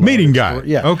can download. Meeting Guide.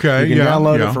 Okay. You can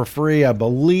download it for free. I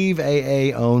believe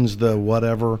AA owns the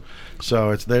whatever,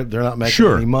 so they're not making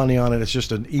any money on it. It's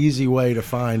just an easy way to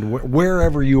find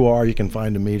wherever you are. You can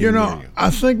find a meeting. I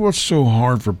think what's so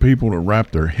hard for people to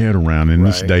wrap their head around in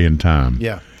this day and time.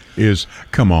 Is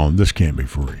come on, this can't be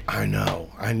free. I know,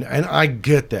 and I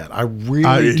get that. I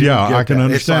really do. I can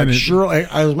understand it.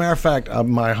 As a matter of fact,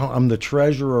 I'm the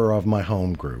treasurer of my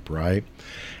home group, right?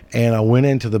 And I went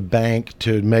into the bank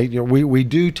to make. We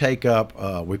do take up.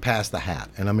 We pass the hat,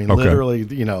 and I mean literally,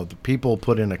 the people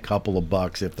put in a couple of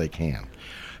bucks if they can.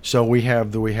 So we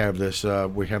have this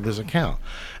account,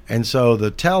 and so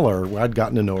the teller, I'd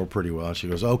gotten to know her pretty well. She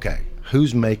goes, "Okay,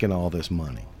 who's making all this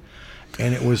money?"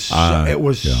 And it was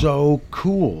so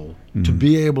cool to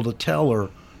be able to tell her,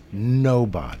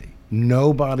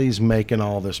 nobody's making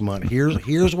all this money.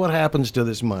 Here's what happens to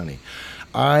this money.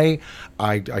 I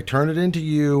turn it into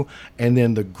you, and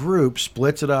then the group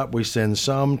splits it up. We send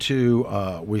some to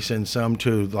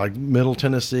like Middle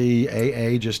Tennessee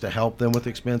AA just to help them with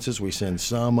expenses. We send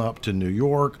some up to New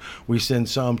York. We send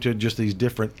some to just these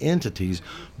different entities,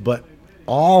 but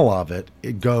all of it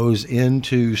goes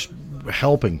into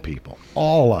helping people.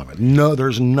 All of it. No,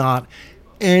 there's not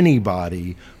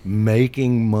anybody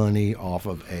making money off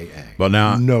of AA. But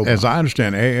now, as I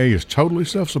understand, AA is totally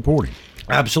self-supporting.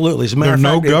 Absolutely. As a matter there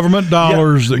are of fact, no government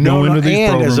dollars that go into these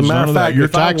programs. As a matter of fact, your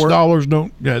tax dollars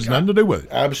has nothing to do with it.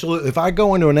 Absolutely. If I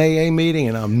go into an AA meeting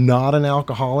and I'm not an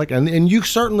alcoholic, and you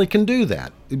certainly can do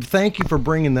that. Thank you for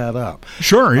bringing that up.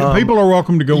 Sure. People are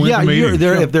welcome to go into meetings.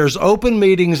 If there's open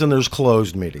meetings and there's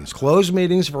closed meetings. Closed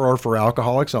meetings are for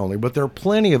alcoholics only, but there are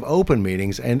plenty of open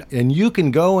meetings, and you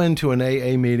can go into an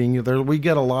AA meeting. We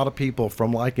get a lot of people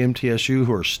from like MTSU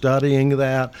who are studying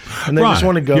that, and they just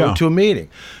want to go to a meeting.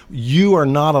 You are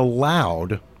not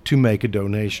allowed to make a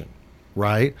donation.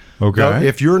 Right? Okay. So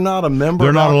if you're not a member,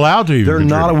 they're not allowed to. They're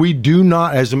not. We do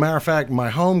not. As a matter of fact, my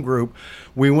home group,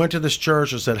 we went to this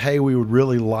church and said, "Hey, we would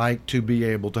really like to be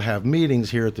able to have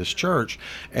meetings here at this church."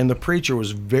 And the preacher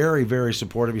was very, very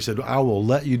supportive. He said, "I will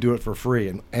let you do it for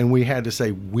free." And we had to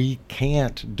say, "We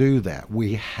can't do that.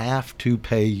 We have to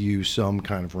pay you some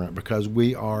kind of rent because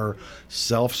we are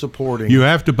self-supporting." You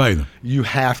have to pay them. You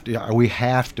have to. We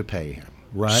have to pay him.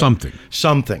 Right?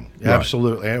 Something.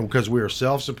 Absolutely. And because we are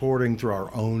self-supporting through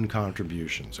our own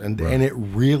contributions. And it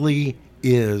really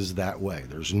is that way.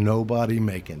 There's nobody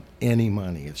making any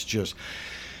money. It's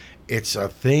a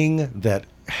thing that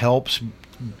helps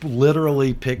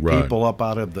literally pick people up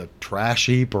out of the trash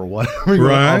heap or whatever of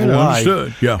life.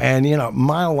 Understood. Yeah. And,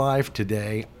 my life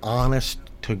today, honest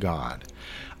to God,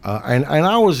 and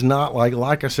I was not,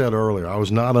 like I said earlier, I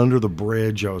was not under the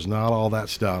bridge. I was not all that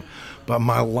stuff. But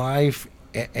my life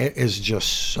is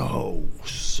just so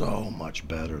much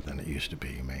better than it used to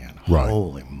be, man. Right.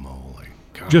 Holy moly.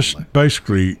 God, just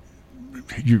basically,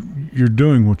 you're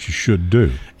doing what you should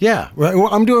do. Yeah. Right. Well,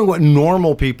 I'm doing what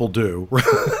normal people do.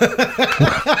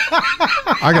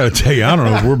 I got to tell you, I don't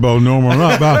know if we're both normal or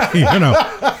not, but,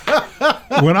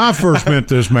 when I first met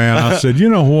this man, I said, you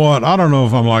know what? I don't know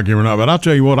if I'm like him or not, but I'll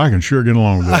tell you what, I can sure get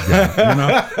along with this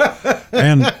guy.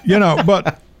 And,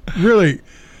 but really,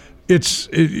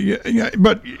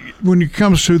 but when it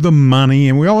comes to the money,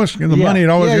 and we always money, it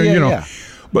always,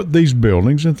 but these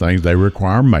buildings and things, they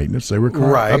require maintenance, they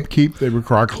require upkeep, they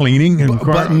require cleaning, and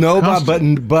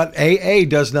but AA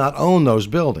does not own those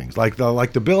buildings, like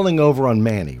the building over on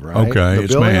Manny, right? Okay,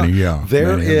 it's Manny,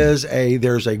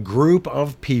 There's a group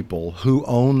of people who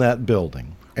own that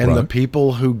building. And the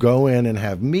people who go in and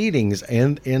have meetings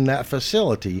in that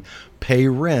facility pay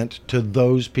rent to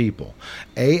those people.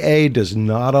 AA does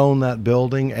not own that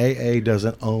building. AA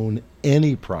doesn't own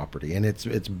any property. And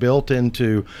it's built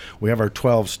into, we have our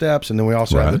 12 steps, and then we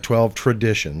also have the 12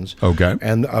 traditions. Okay.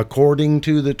 And according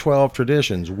to the 12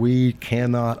 traditions, we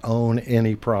cannot own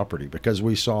any property because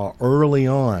we saw early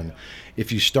on,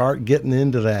 if you start getting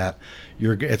into that,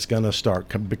 it's going to start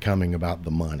becoming about the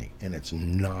money, and it's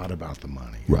not about the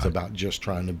money. It's about just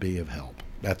trying to be of help.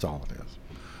 That's all it is.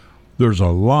 There's a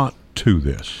lot to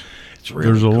this. It's really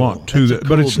There's a lot to that,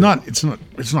 but it's not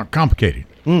complicated.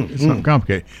 It's not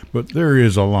complicated, but there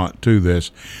is a lot to this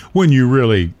when you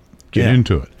really Get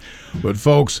into it. But,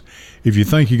 folks, if you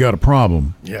think you got a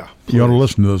problem, you ought to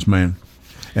listen to this man.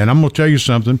 And I'm going to tell you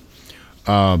something.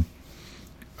 After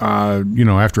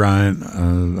I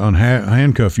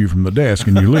handcuff you from the desk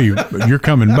and you leave, you're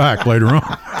coming back later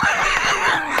on.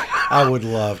 I would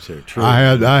love to. Truly.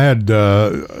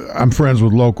 I'm friends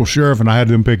with local sheriff, and I had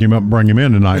them pick him up and bring him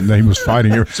in tonight, and he was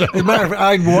fighting here. So. As a matter of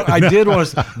fact, I did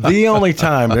was the only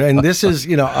time, and this is,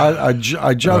 I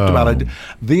joked about it.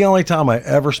 The only time I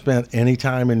ever spent any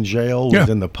time in jail was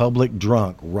in the public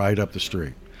drunk right up the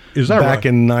street. Is that back right?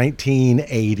 in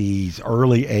 1980s,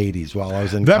 early 80s, while I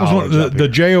was in college. That was the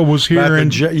jail was here in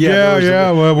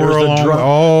well, we're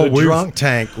along. The drunk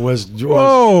tank was.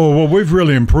 Well, we've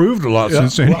really improved a lot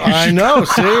since then. Well, I know.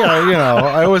 See,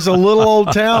 I was a little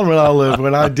old town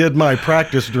when I did my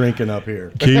practice drinking up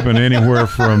here. Keeping anywhere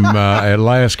from at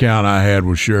last count I had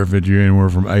with Sheriff at you anywhere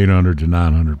from 800 to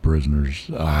 900 prisoners.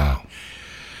 Wow.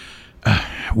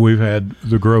 We've had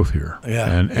the growth here,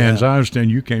 and as I understand,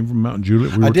 you came from Mount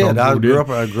Juliet. I did. I grew up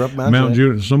Mount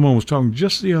Juliet. Someone was talking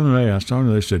just the other day. I was talking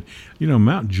to them. They said,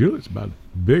 Mount Juliet's about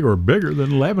bigger now.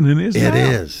 Lebanon is. It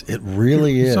is. It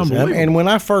really is. Unbelievable. And when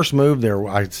I first moved there,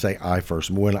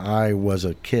 when I was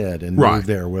a kid and moved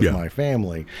there with my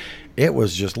family, it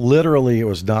was just literally. It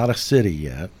was not a city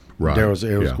yet. Right. It was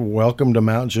welcome to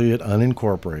Mount Juliet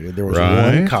unincorporated. There was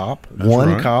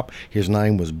one cop. His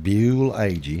name was Buell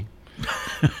Agee.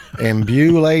 And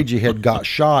Buell Agee had got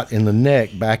shot in the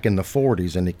neck back in the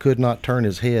 40s, and he could not turn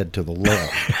his head to the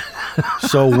left.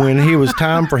 So when it was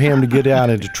time for him to get out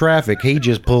into traffic, he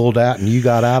just pulled out, and you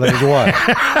got out of his way.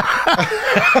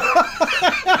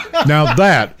 Now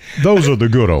those are the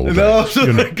good old days.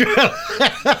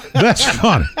 That's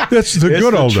funny. That's the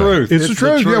good old days. It's the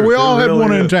truth. Yeah, we all had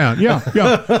one in town. Yeah.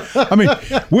 I mean,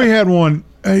 we had one.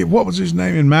 Hey, what was his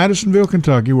name? In Madisonville,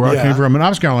 Kentucky, where I came from. And I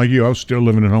was kind of like you. I was still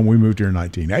living at home. We moved here in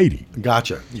 1980.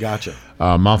 Gotcha.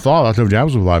 My father, I told you I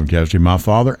was with Life and Casualty. My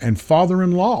father and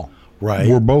father-in-law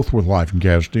were both with Life and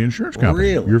Casualty Insurance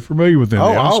Company. Really? You're familiar with them.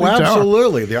 Oh,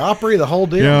 absolutely. The Opry, the whole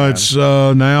deal. Yeah, it's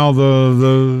now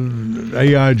the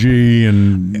AIG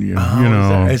and,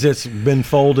 Has it been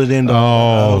folded into?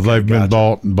 They've been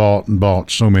bought and bought and bought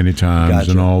so many times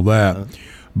and all that.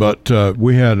 But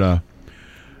we had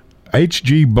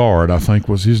H.G. Bard, I think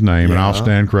was his name, and I'll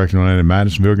stand corrected on that, in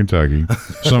Madisonville, Kentucky.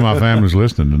 Some of my family's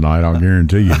listening tonight, I'll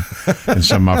guarantee you, and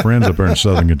some of my friends up there in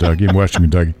southern Kentucky and western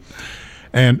Kentucky.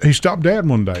 And he stopped Dad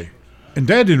one day, and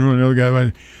Dad didn't really know the guy.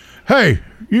 Went, "Hey,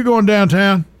 you going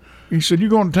downtown?" He said, "You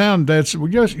going to town?" Dad said, "Well,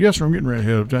 yes, sir, I'm getting ready to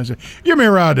head up town." I said, "Give me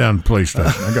a ride down to the police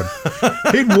station."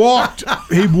 He'd walked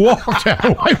out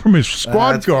away from his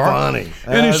squad car. Funny.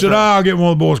 And he said, "I'll get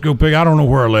one of the boys to go pick. I don't know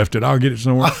where I left it. I'll get it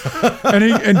somewhere."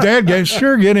 and Dad gave,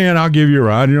 "Sure, get in. I'll give you a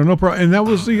ride. No problem." And that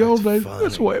was the old days. Funny.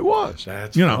 That's the way it was.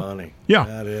 That's funny. Yeah,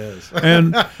 that is.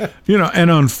 and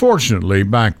and unfortunately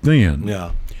back then,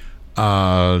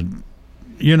 talking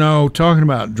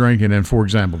about drinking and, for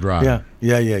example, driving.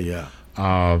 Yeah.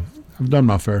 I've done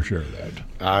my fair share of that.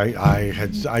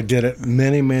 I did it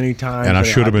many times, and I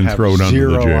should have been thrown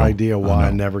under the jail. Zero idea why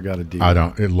I never got a deal.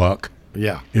 Luck.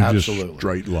 Yeah, it absolutely. Just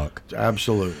straight luck.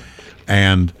 Absolutely.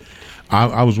 And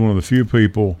I was one of the few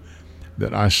people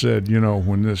that I said,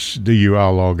 when this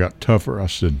DUI law got tougher, I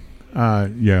said,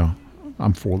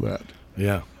 I'm for that.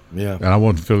 Yeah. And I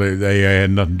wasn't feeling they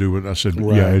had nothing to do with it. I said,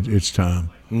 it's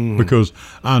time. Mm-hmm. Because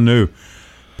I knew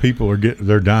people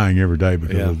they're dying every day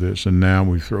because of this, and now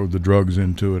we throw the drugs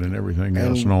into it and everything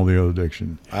else and all the other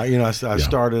addiction. I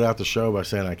started out the show by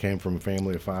saying I came from a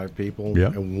family of 5 people,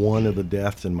 and one of the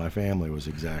deaths in my family was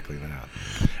exactly that.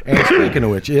 And speaking of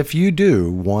which, if you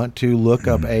do want to look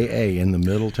up AA in the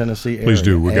Middle Tennessee area, please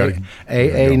do. We got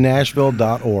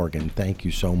AANashville.org, and thank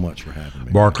you so much for having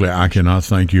me. Barkley, I cannot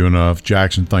thank you enough.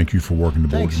 Jackson, thank you for working the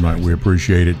board tonight. Jackson. We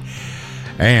appreciate it.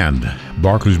 And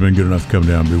Barkley's been good enough to come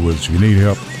down and be with us. If you need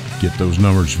help, get those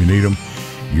numbers if you need them.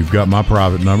 You've got my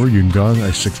private number. You can call it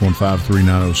at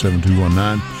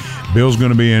 615-390-7219. Bill's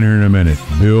going to be in here in a minute.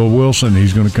 Bill Wilson,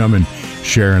 he's going to come and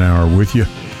share an hour with you.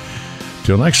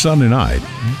 Till next Sunday night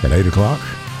at 8 o'clock,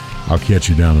 I'll catch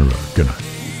you down the road. Good night.